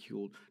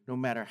ridiculed, no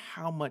matter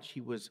how much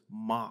he was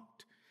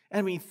mocked.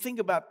 I mean, think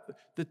about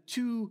the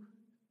two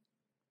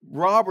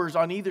robbers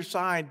on either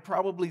side,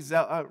 probably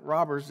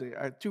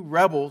two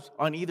rebels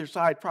on either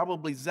side,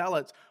 probably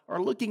zealots,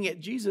 are looking at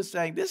Jesus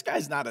saying, this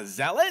guy's not a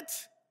zealot.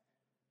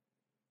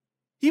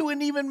 He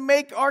wouldn't even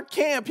make our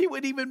camp. He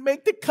wouldn't even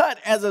make the cut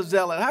as a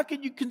zealot. How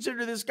can you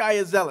consider this guy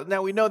a zealot?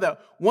 Now, we know that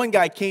one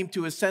guy came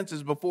to his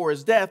senses before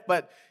his death,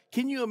 but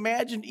can you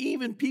imagine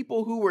even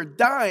people who were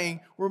dying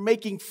were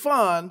making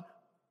fun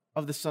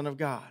of the Son of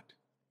God?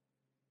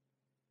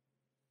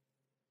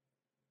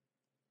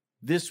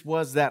 This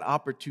was that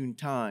opportune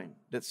time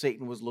that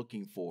Satan was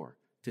looking for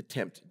to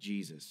tempt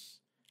Jesus.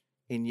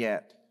 And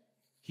yet,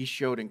 he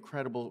showed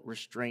incredible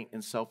restraint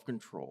and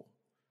self-control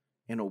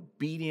and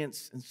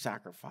obedience and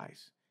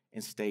sacrifice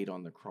and stayed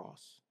on the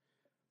cross.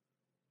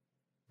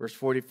 Verse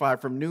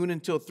 45, from noon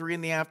until 3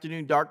 in the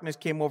afternoon, darkness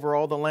came over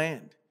all the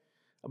land.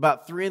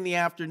 About 3 in the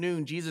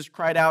afternoon, Jesus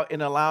cried out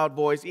in a loud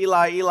voice,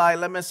 Eli, Eli,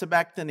 lema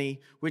sabachthani,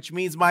 which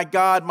means, my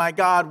God,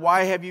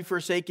 why have you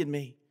forsaken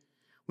me?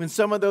 When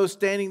some of those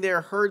standing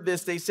there heard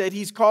this, they said,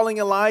 he's calling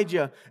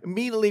Elijah.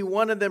 Immediately,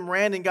 one of them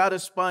ran and got a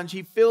sponge.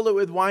 He filled it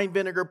with wine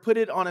vinegar, put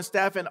it on a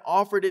staff, and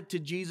offered it to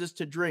Jesus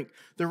to drink.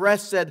 The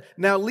rest said,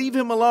 now leave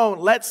him alone.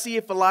 Let's see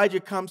if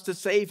Elijah comes to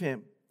save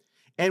him.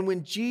 And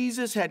when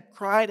Jesus had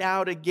cried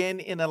out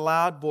again in a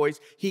loud voice,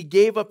 he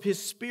gave up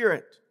his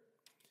spirit.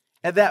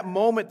 At that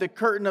moment, the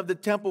curtain of the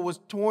temple was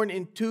torn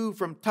in two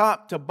from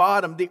top to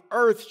bottom. The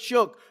earth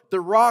shook,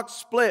 the rocks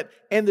split,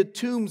 and the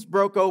tombs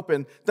broke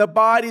open. The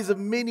bodies of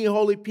many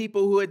holy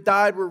people who had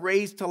died were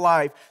raised to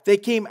life. They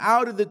came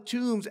out of the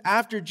tombs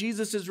after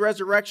Jesus'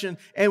 resurrection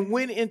and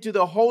went into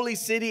the holy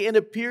city and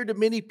appeared to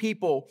many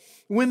people.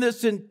 When the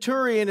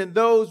centurion and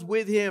those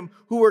with him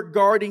who were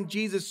guarding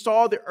Jesus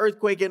saw the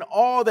earthquake and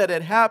all that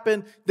had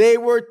happened, they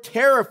were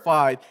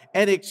terrified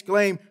and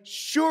exclaimed,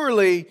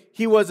 surely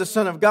he was the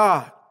Son of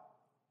God.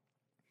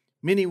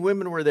 Many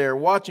women were there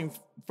watching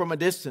from a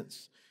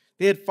distance.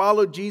 They had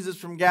followed Jesus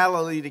from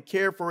Galilee to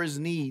care for his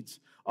needs.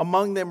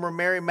 Among them were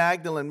Mary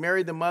Magdalene,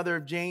 Mary the mother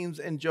of James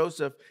and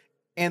Joseph,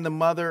 and the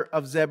mother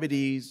of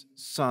Zebedee's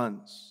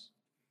sons.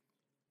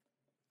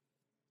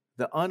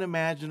 The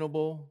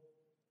unimaginable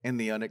and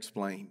the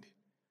unexplained.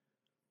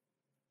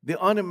 The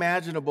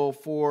unimaginable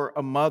for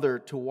a mother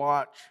to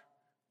watch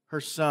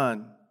her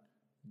son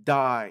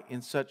die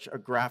in such a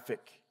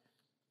graphic,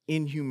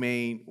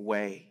 inhumane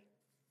way.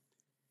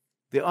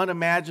 The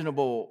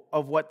unimaginable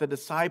of what the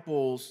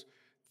disciples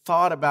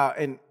thought about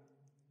and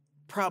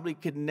probably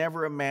could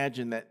never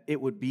imagine that it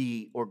would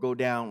be or go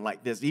down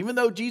like this. Even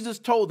though Jesus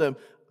told them,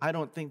 I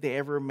don't think they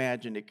ever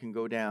imagined it can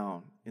go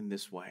down in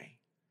this way.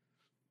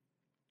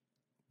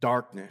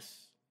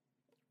 Darkness,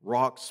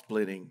 rock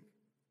splitting,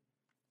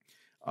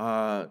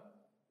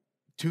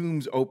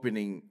 tombs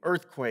opening,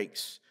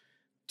 earthquakes,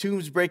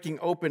 tombs breaking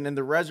open, and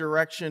the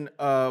resurrection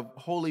of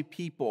holy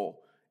people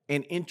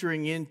and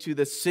entering into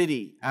the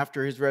city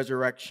after his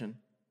resurrection.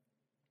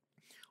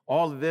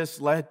 All of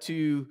this led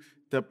to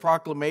the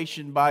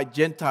proclamation by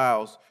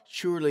Gentiles,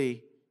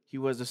 surely he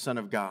was the Son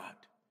of God.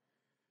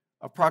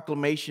 A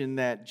proclamation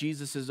that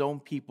Jesus' own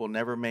people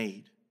never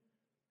made,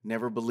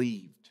 never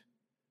believed.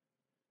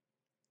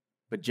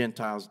 But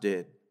Gentiles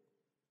did.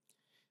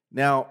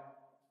 Now,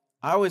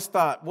 I always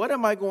thought, what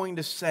am I going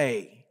to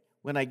say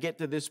when I get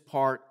to this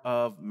part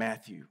of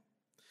Matthew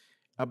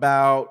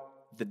about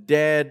the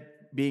dead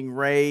being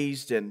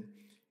raised and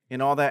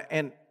all that.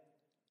 And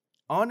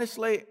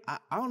honestly, I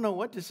don't know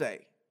what to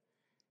say.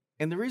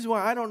 And the reason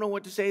why I don't know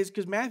what to say is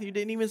because Matthew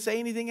didn't even say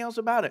anything else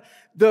about it.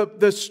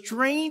 The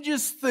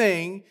strangest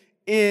thing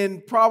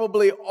in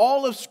probably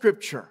all of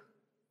Scripture,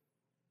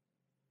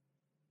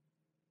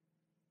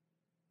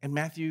 and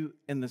Matthew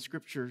and the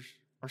Scriptures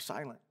are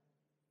silent.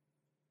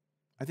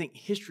 I think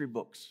history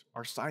books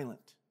are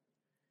silent.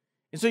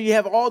 And so you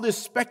have all this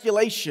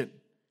speculation.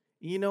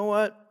 You know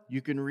what?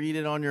 You can read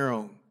it on your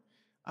own.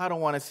 I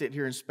don't want to sit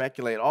here and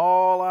speculate.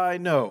 All I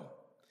know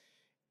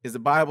is the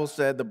Bible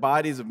said the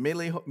bodies of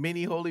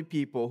many holy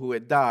people who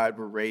had died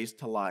were raised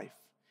to life.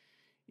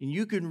 And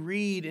you can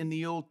read in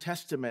the Old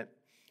Testament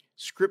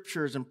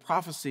scriptures and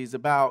prophecies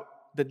about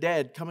the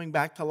dead coming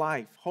back to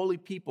life, holy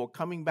people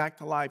coming back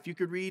to life. You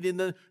could read in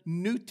the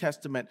New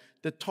Testament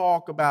the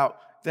talk about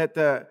that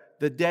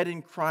the dead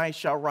in Christ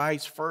shall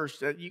rise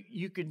first.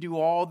 You could do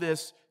all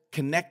this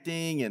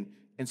connecting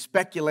and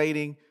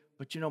speculating,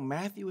 but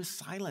Matthew is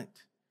silent.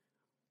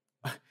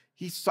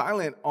 He's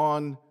silent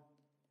on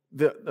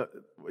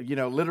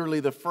literally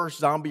the first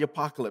zombie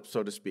apocalypse,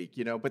 so to speak,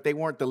 but they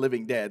weren't the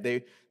living dead.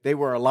 They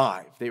were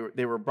alive.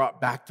 They were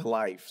brought back to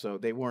life. So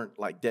they weren't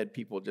like dead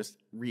people just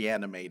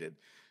reanimated.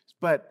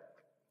 But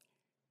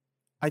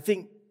I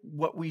think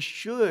what we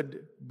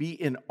should be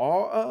in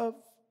awe of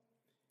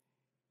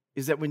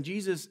is that when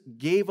Jesus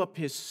gave up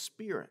his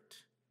spirit,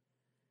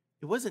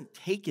 it wasn't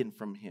taken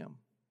from him.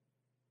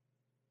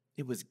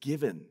 It was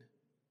given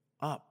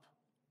up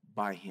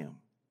by him.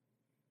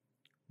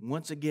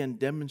 Once again,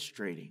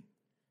 demonstrating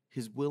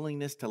his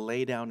willingness to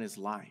lay down his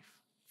life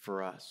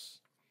for us.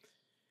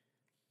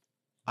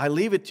 I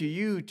leave it to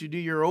you to do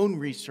your own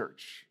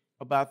research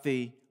about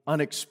the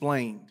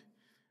unexplained.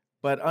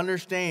 But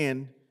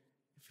understand,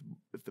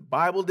 if the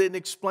Bible didn't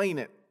explain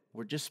it,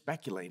 we're just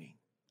speculating.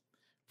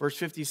 Verse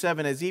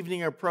 57, as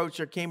evening approached,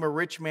 there came a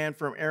rich man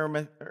from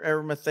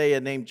Arimathea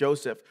named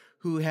Joseph,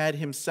 who had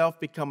himself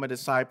become a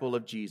disciple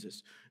of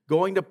Jesus.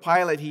 Going to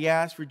Pilate, he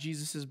asked for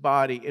Jesus'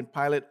 body, and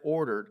Pilate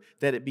ordered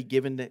that it be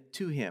given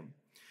to him.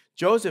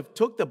 Joseph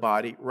took the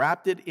body,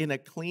 wrapped it in a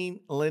clean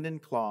linen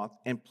cloth,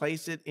 and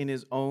placed it in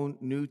his own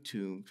new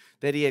tomb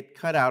that he had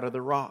cut out of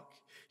the rock.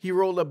 He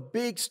rolled a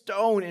big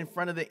stone in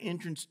front of the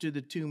entrance to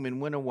the tomb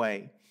and went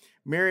away.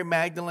 Mary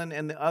Magdalene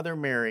and the other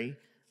Mary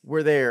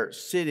were there,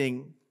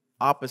 sitting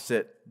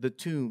opposite the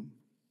tomb.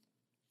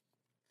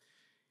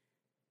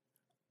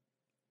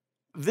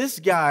 This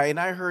guy, and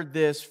I heard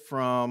this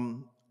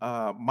from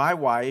my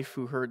wife,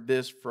 who heard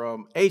this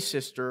from a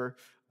sister,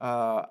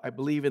 I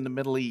believe in the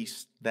Middle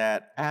East,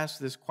 that asked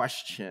this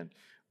question: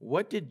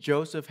 what did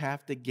Joseph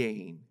have to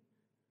gain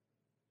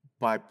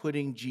by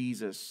putting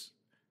Jesus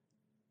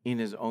in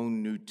his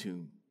own new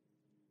tomb?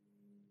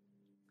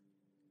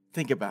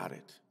 Think about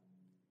it.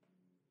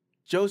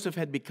 Joseph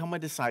had become a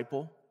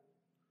disciple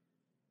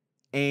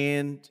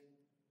and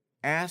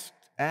asked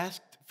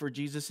for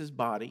Jesus'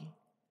 body,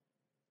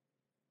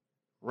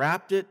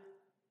 wrapped it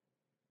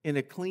in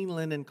a clean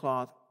linen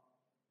cloth,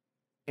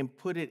 and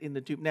put it in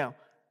the tomb. Now,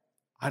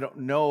 I don't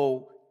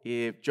know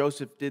if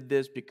Joseph did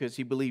this because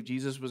he believed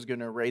Jesus was going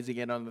to rise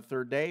again on the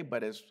third day,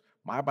 but as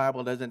my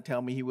Bible doesn't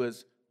tell me he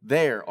was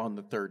there on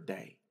the third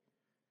day.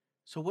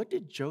 So what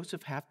did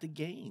Joseph have to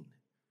gain?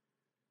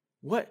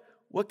 What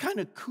kind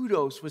of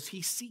kudos was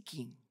he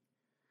seeking?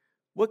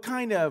 What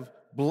kind of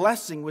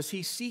blessing was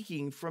he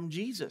seeking from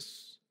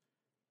Jesus,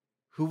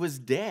 who was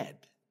dead?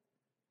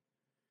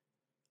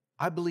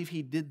 I believe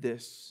he did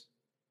this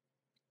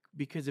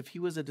because if he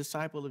was a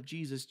disciple of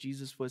Jesus,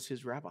 Jesus was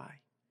his rabbi,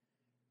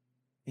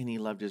 and he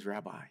loved his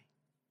rabbi.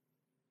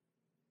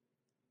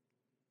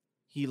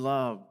 He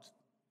loved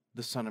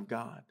the Son of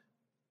God.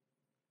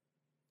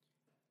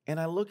 And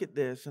I look at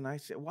this and I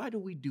say, why do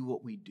we do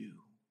what we do?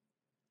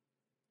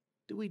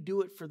 Do we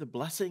do it for the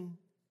blessing?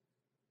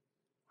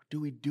 Or do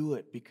we do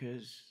it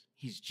because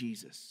he's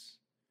Jesus?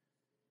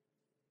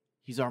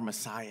 He's our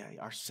Messiah,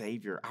 our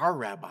Savior, our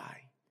Rabbi,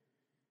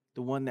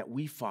 the one that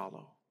we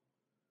follow,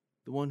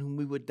 the one whom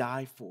we would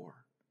die for,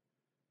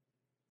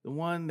 the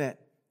one that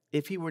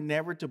if he were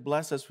never to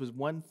bless us with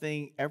one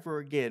thing ever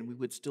again, we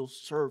would still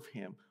serve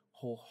him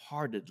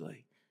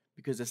wholeheartedly,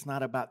 because it's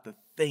not about the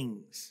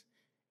things,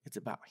 it's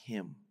about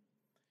him.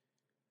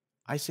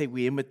 I say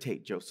we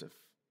imitate Joseph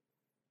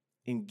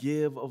and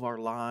give of our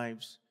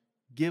lives,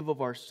 give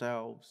of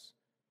ourselves,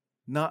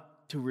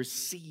 not to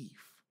receive,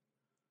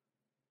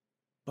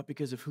 but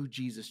because of who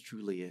Jesus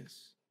truly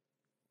is.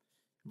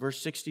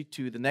 Verse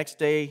 62, the next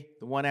day,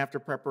 the one after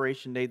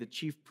preparation day, the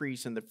chief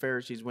priests and the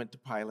Pharisees went to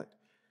Pilate.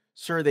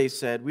 Sir, they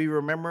said, we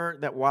remember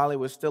that while he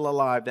was still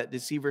alive, that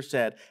deceiver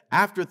said,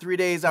 after 3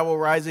 days I will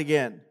rise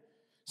again.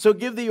 So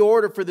give the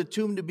order for the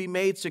tomb to be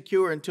made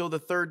secure until the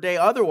third day.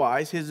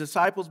 Otherwise, his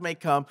disciples may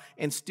come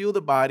and steal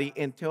the body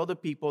and tell the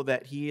people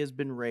that he has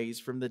been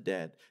raised from the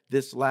dead.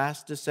 This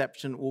last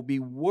deception will be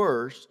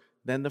worse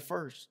than the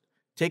first.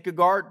 Take a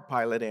guard,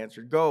 Pilate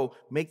answered. Go,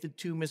 make the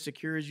tomb as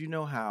secure as you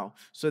know how.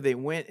 So they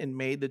went and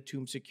made the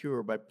tomb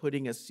secure by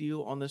putting a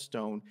seal on the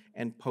stone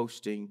and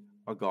posting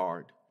a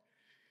guard.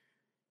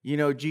 You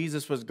know,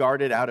 Jesus was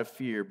guarded out of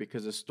fear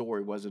because the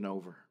story wasn't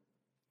over.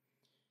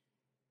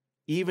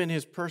 Even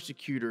his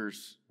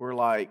persecutors were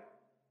like,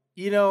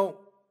 you know,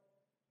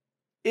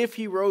 if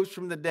he rose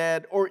from the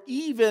dead, or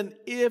even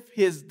if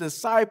his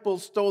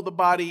disciples stole the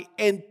body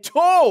and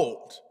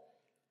told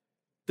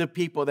the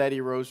people that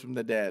he rose from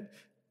the dead,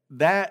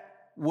 that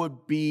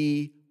would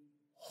be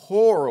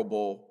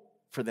horrible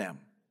for them.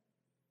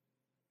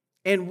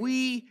 And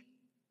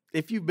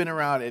if you've been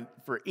around it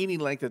for any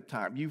length of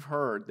time, you've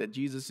heard that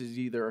Jesus is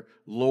either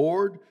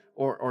Lord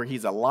or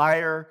he's a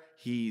liar,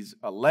 he's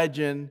a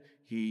legend,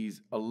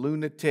 he's a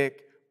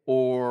lunatic,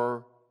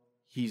 or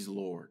he's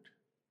Lord.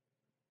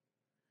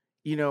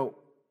 You know,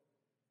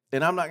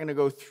 and I'm not going to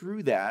go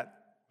through that.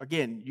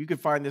 Again, you can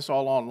find this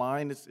all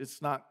online.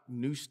 It's not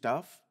new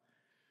stuff.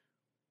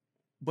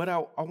 But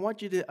I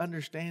want you to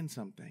understand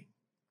something.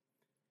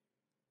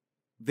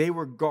 They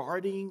were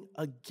guarding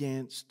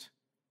against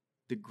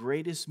the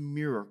greatest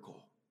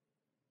miracle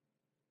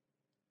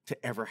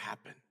to ever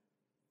happen,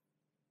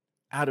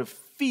 out of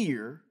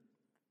fear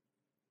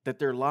that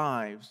their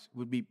lives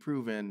would be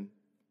proven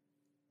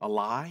a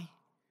lie,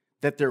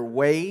 that their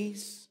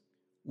ways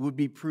would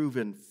be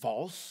proven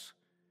false,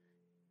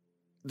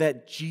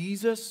 that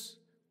Jesus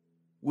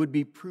would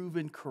be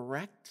proven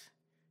correct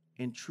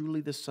and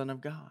truly the Son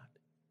of God.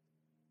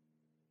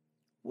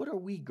 What are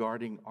we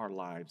guarding our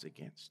lives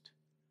against?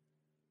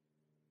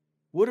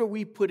 What are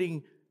we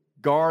putting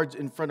guards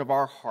in front of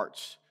our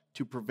hearts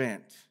to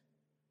prevent?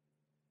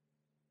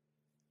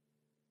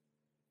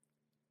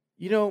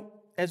 You know,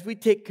 as we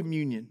take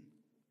communion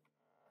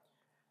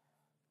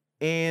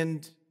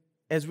and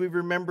as we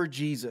remember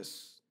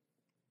Jesus,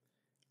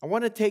 I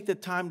want to take the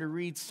time to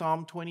read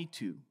Psalm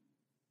 22.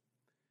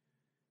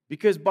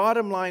 Because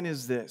bottom line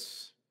is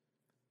this: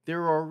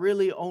 there are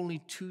really only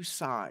two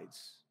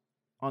sides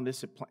on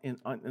this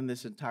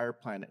entire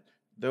planet.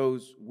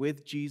 Those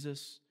with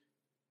Jesus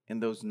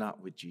and those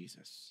not with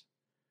Jesus.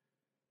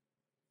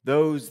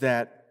 Those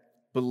that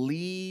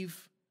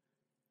believe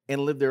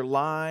and live their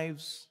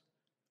lives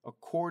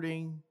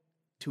according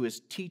to his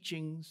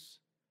teachings,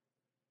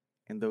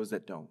 and those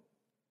that don't.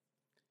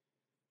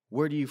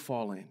 Where do you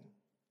fall in?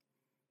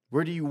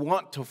 Where do you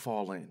want to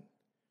fall in?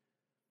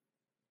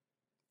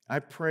 I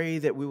pray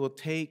that we will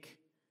take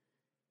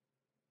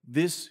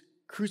this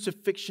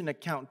crucifixion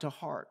account to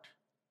heart,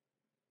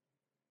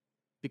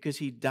 because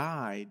he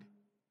died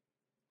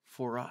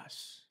for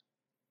us.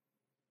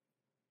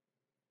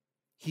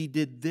 He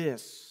did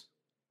this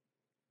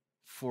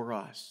for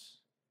us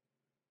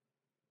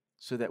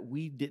so that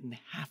we didn't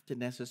have to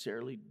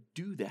necessarily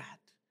do that,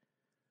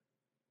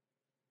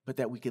 but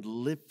that we could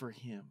live for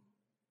him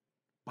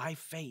by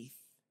faith.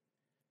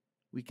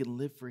 We can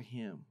live for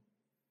him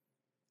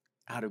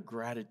out of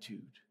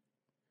gratitude.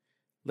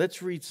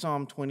 Let's read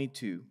Psalm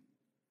 22,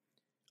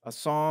 a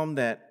psalm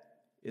that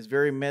is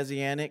very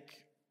messianic,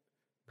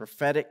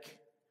 prophetic,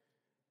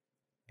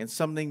 and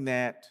something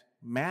that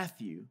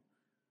Matthew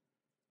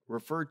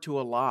referred to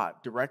a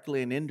lot,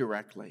 directly and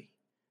indirectly,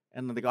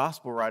 and the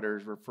gospel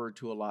writers referred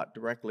to a lot,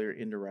 directly or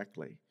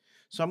indirectly.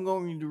 So I'm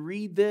going to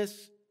read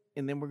this,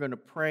 and then we're going to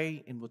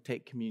pray, and we'll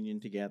take communion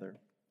together.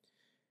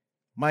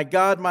 My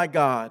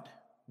God,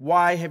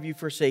 why have you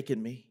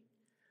forsaken me?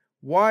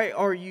 Why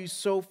are you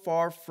so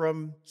far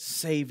from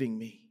saving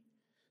me?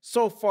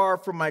 So far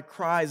from my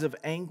cries of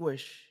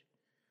anguish?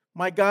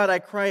 My God, I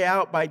cry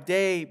out by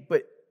day,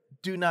 but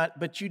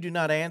you do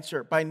not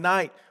answer. By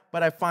night,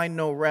 but I find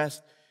no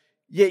rest.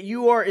 Yet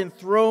you are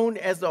enthroned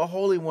as the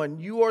Holy One.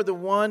 You are the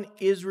one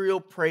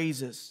Israel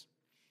praises.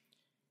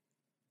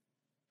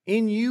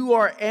 In you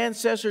our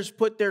ancestors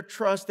put their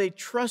trust. They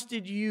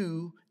trusted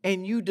you,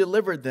 and you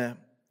delivered them.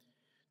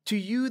 To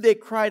you they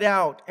cried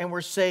out and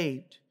were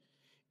saved.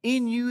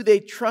 In you they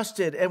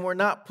trusted and were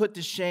not put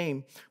to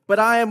shame. But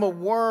I am a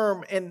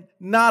worm and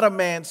not a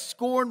man,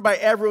 scorned by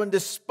everyone,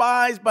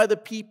 despised by the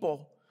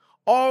people.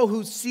 All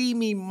who see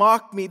me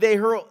mock me. They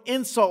hurl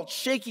insults,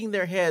 shaking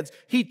their heads.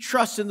 He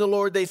trusts in the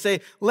Lord, they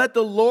say. Let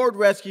the Lord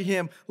rescue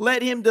him.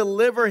 Let him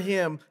deliver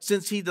him,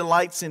 since he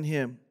delights in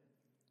him.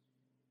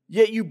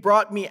 Yet you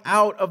brought me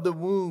out of the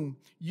womb.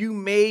 You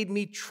made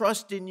me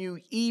trust in you,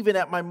 even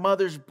at my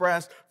mother's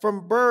breast.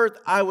 From birth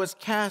I was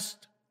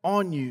cast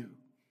on you.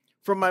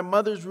 From my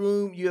mother's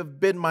womb you have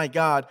been my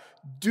God.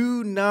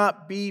 Do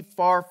not be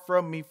far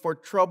from me, for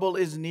trouble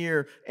is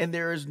near, and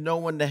there is no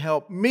one to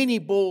help. Many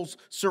bulls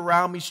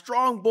surround me.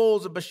 Strong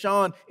bulls of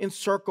Bashan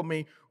encircle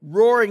me.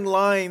 Roaring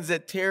lions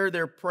that tear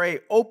their prey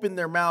open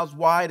their mouths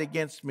wide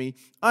against me.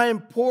 I am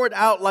poured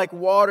out like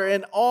water,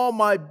 and all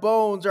my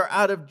bones are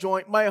out of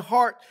joint. My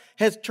heart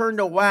has turned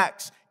to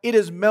wax. It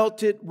is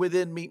melted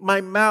within me.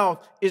 My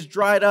mouth is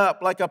dried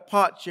up like a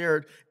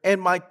potsherd, and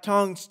my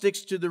tongue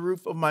sticks to the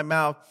roof of my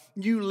mouth.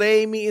 You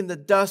lay me in the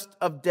dust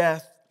of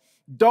death.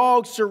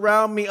 Dogs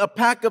surround me. A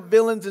pack of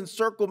villains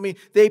encircle me.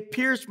 They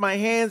pierce my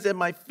hands and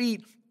my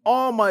feet.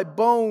 All my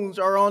bones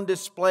are on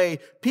display.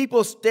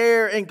 People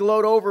stare and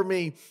gloat over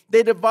me.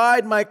 They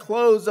divide my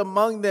clothes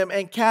among them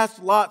and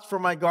cast lots for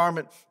my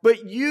garment.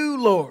 But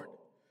you, Lord,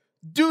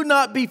 do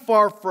not be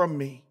far from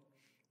me.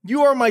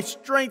 You are my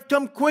strength.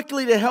 Come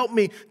quickly to help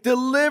me.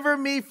 Deliver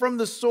me from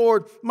the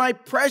sword, my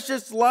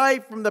precious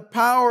life from the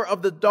power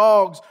of the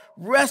dogs.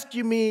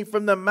 Rescue me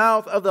from the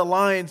mouth of the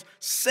lions.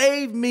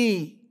 Save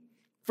me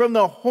from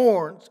the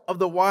horns of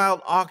the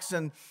wild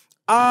oxen.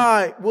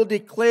 I will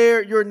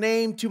declare your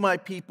name to my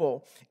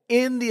people.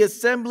 In the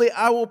assembly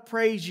I will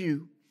praise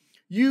you.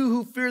 You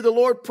who fear the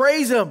Lord,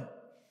 praise him.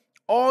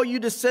 All you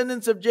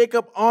descendants of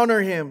Jacob,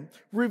 honor him.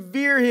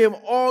 Revere him,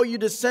 all you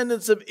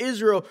descendants of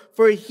Israel,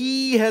 for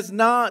he has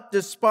not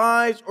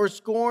despised or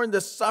scorned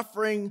the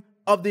suffering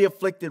of the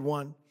afflicted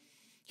one.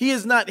 He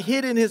has not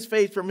hidden his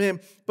face from him,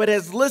 but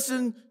has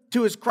listened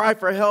to his cry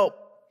for help.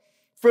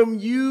 From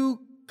you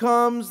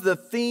comes the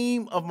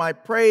theme of my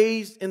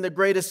praise in the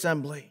great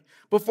assembly.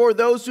 Before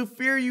those who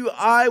fear you,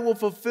 I will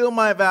fulfill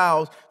my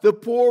vows. The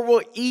poor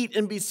will eat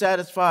and be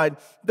satisfied.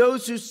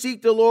 Those who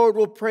seek the Lord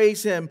will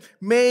praise him.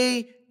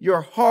 May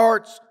your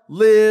hearts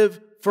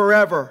live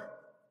forever.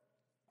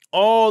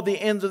 All the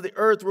ends of the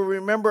earth will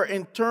remember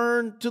and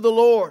turn to the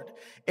Lord,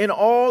 and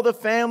all the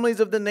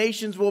families of the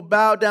nations will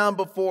bow down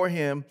before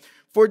him.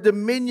 For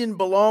dominion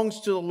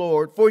belongs to the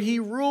Lord, for he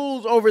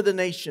rules over the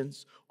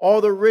nations. All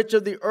the rich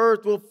of the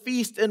earth will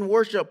feast and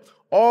worship.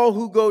 All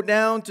who go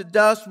down to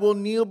dust will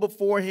kneel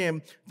before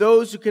him.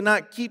 Those who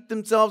cannot keep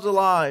themselves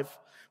alive,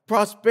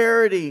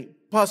 posterity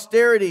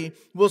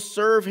will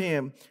serve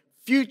him.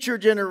 Future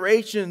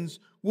generations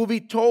will be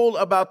told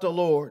about the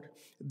Lord.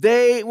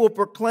 They will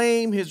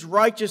proclaim his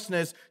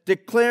righteousness,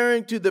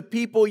 declaring to the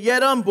people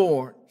yet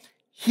unborn,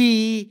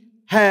 he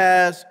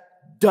has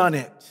done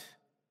it.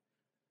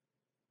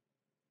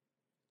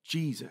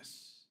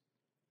 Jesus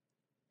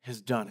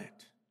has done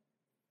it.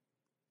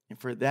 And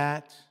for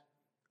that,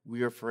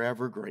 we are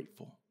forever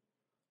grateful.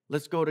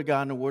 Let's go to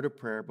God in a word of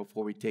prayer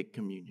before we take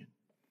communion.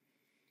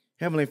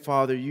 Heavenly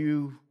Father,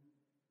 you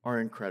are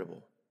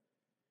incredible.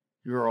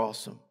 You are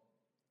awesome.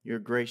 You're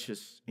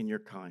gracious and you're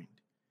kind.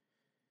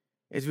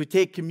 As we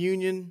take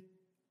communion,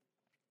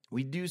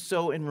 we do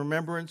so in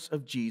remembrance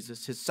of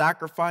Jesus, his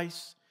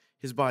sacrifice,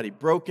 his body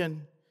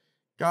broken,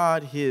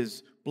 God,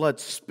 his blood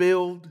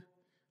spilled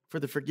for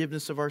the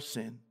forgiveness of our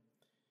sin.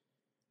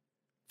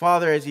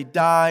 Father, as he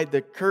died,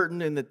 the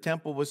curtain in the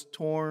temple was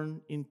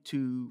torn in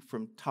two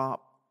from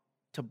top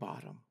to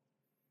bottom.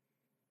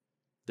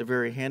 The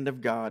very hand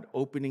of God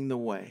opening the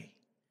way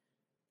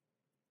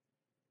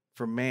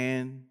for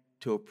man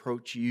to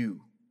approach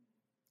you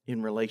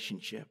in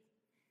relationship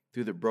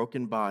through the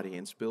broken body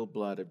and spilled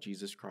blood of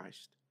Jesus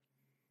Christ.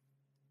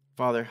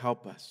 Father,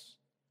 help us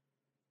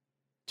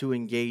to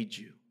engage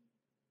you,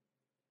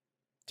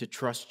 to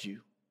trust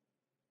you,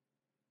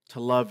 to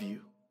love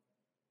you,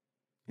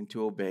 and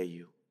to obey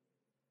you.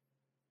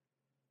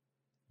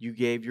 You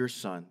gave your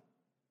Son.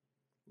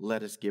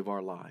 Let us give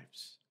our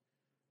lives.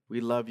 We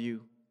love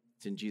you.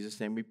 It's in Jesus'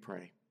 name we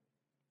pray.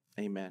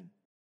 Amen.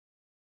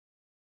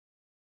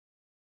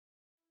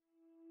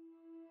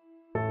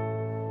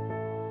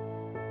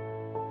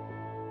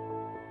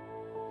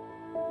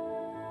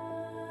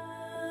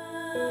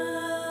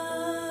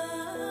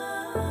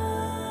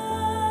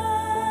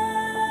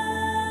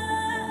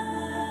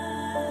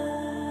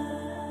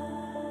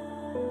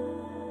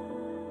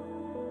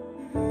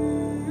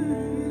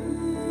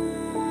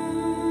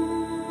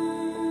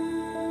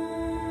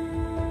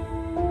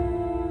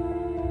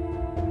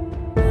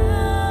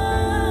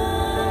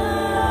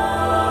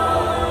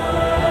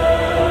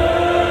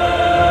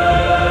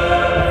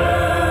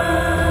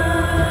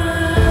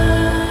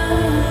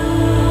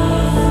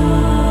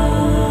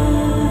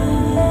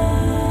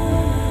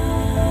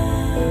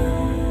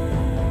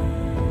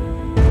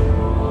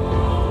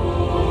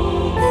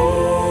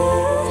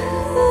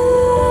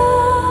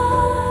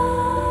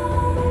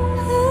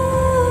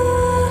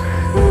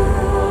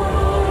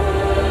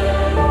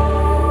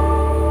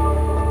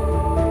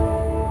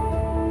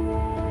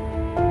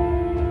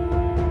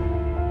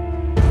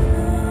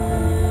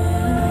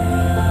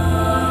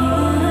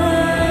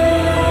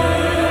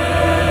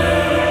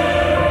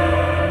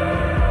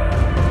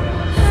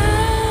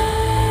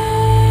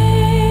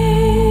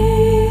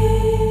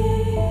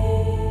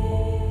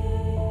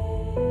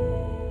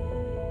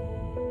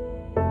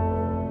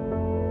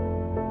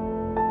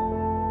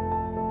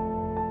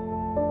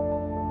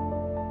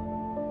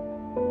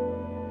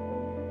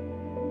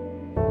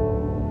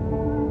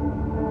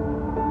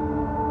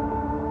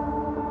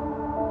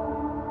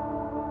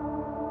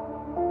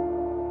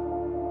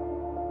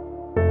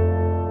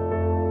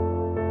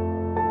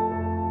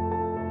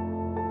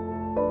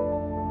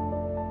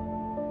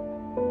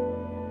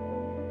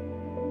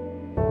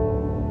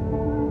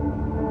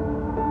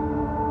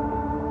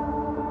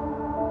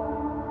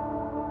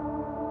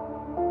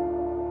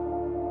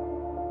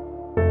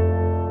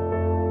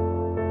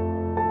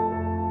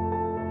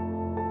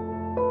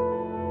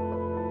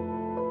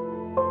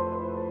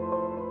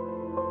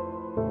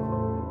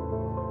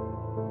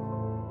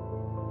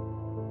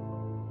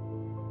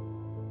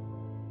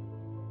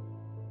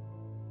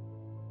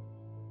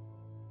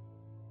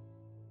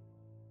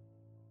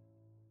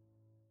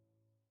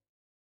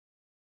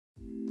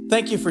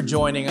 Thank you for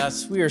joining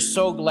us. We are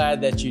so glad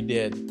that you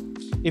did.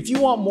 If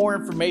you want more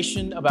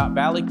information about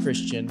Valley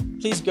Christian,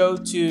 please go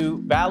to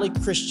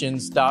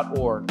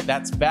valleychristians.org.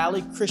 That's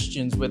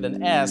valleychristians with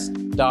an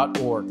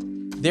S.org.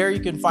 There you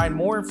can find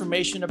more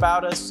information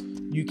about us.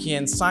 You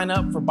can sign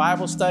up for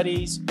Bible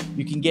studies.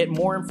 You can get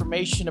more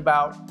information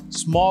about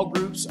small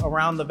groups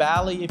around the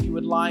valley if you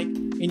would like.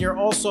 And you're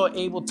also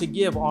able to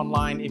give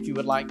online if you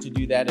would like to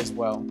do that as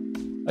well.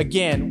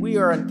 Again, we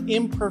are an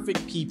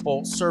imperfect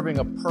people serving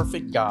a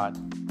perfect God.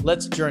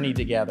 Let's journey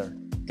together.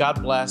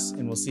 God bless,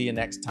 and we'll see you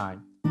next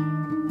time.